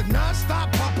 With the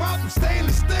non-stop pop out from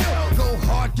stainless steel. Go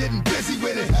hard, getting busy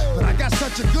with it. But I got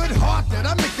such a good heart that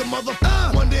I make the mother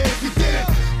wonder if you did it.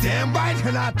 Damn right,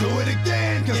 and I do it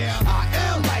again. Cause I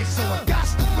am light, so I got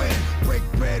to win. Break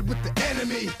bread with the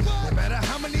enemy. No matter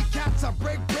how many cats I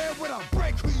break bread with, I'll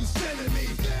break who you sending me.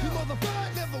 You motherfucker.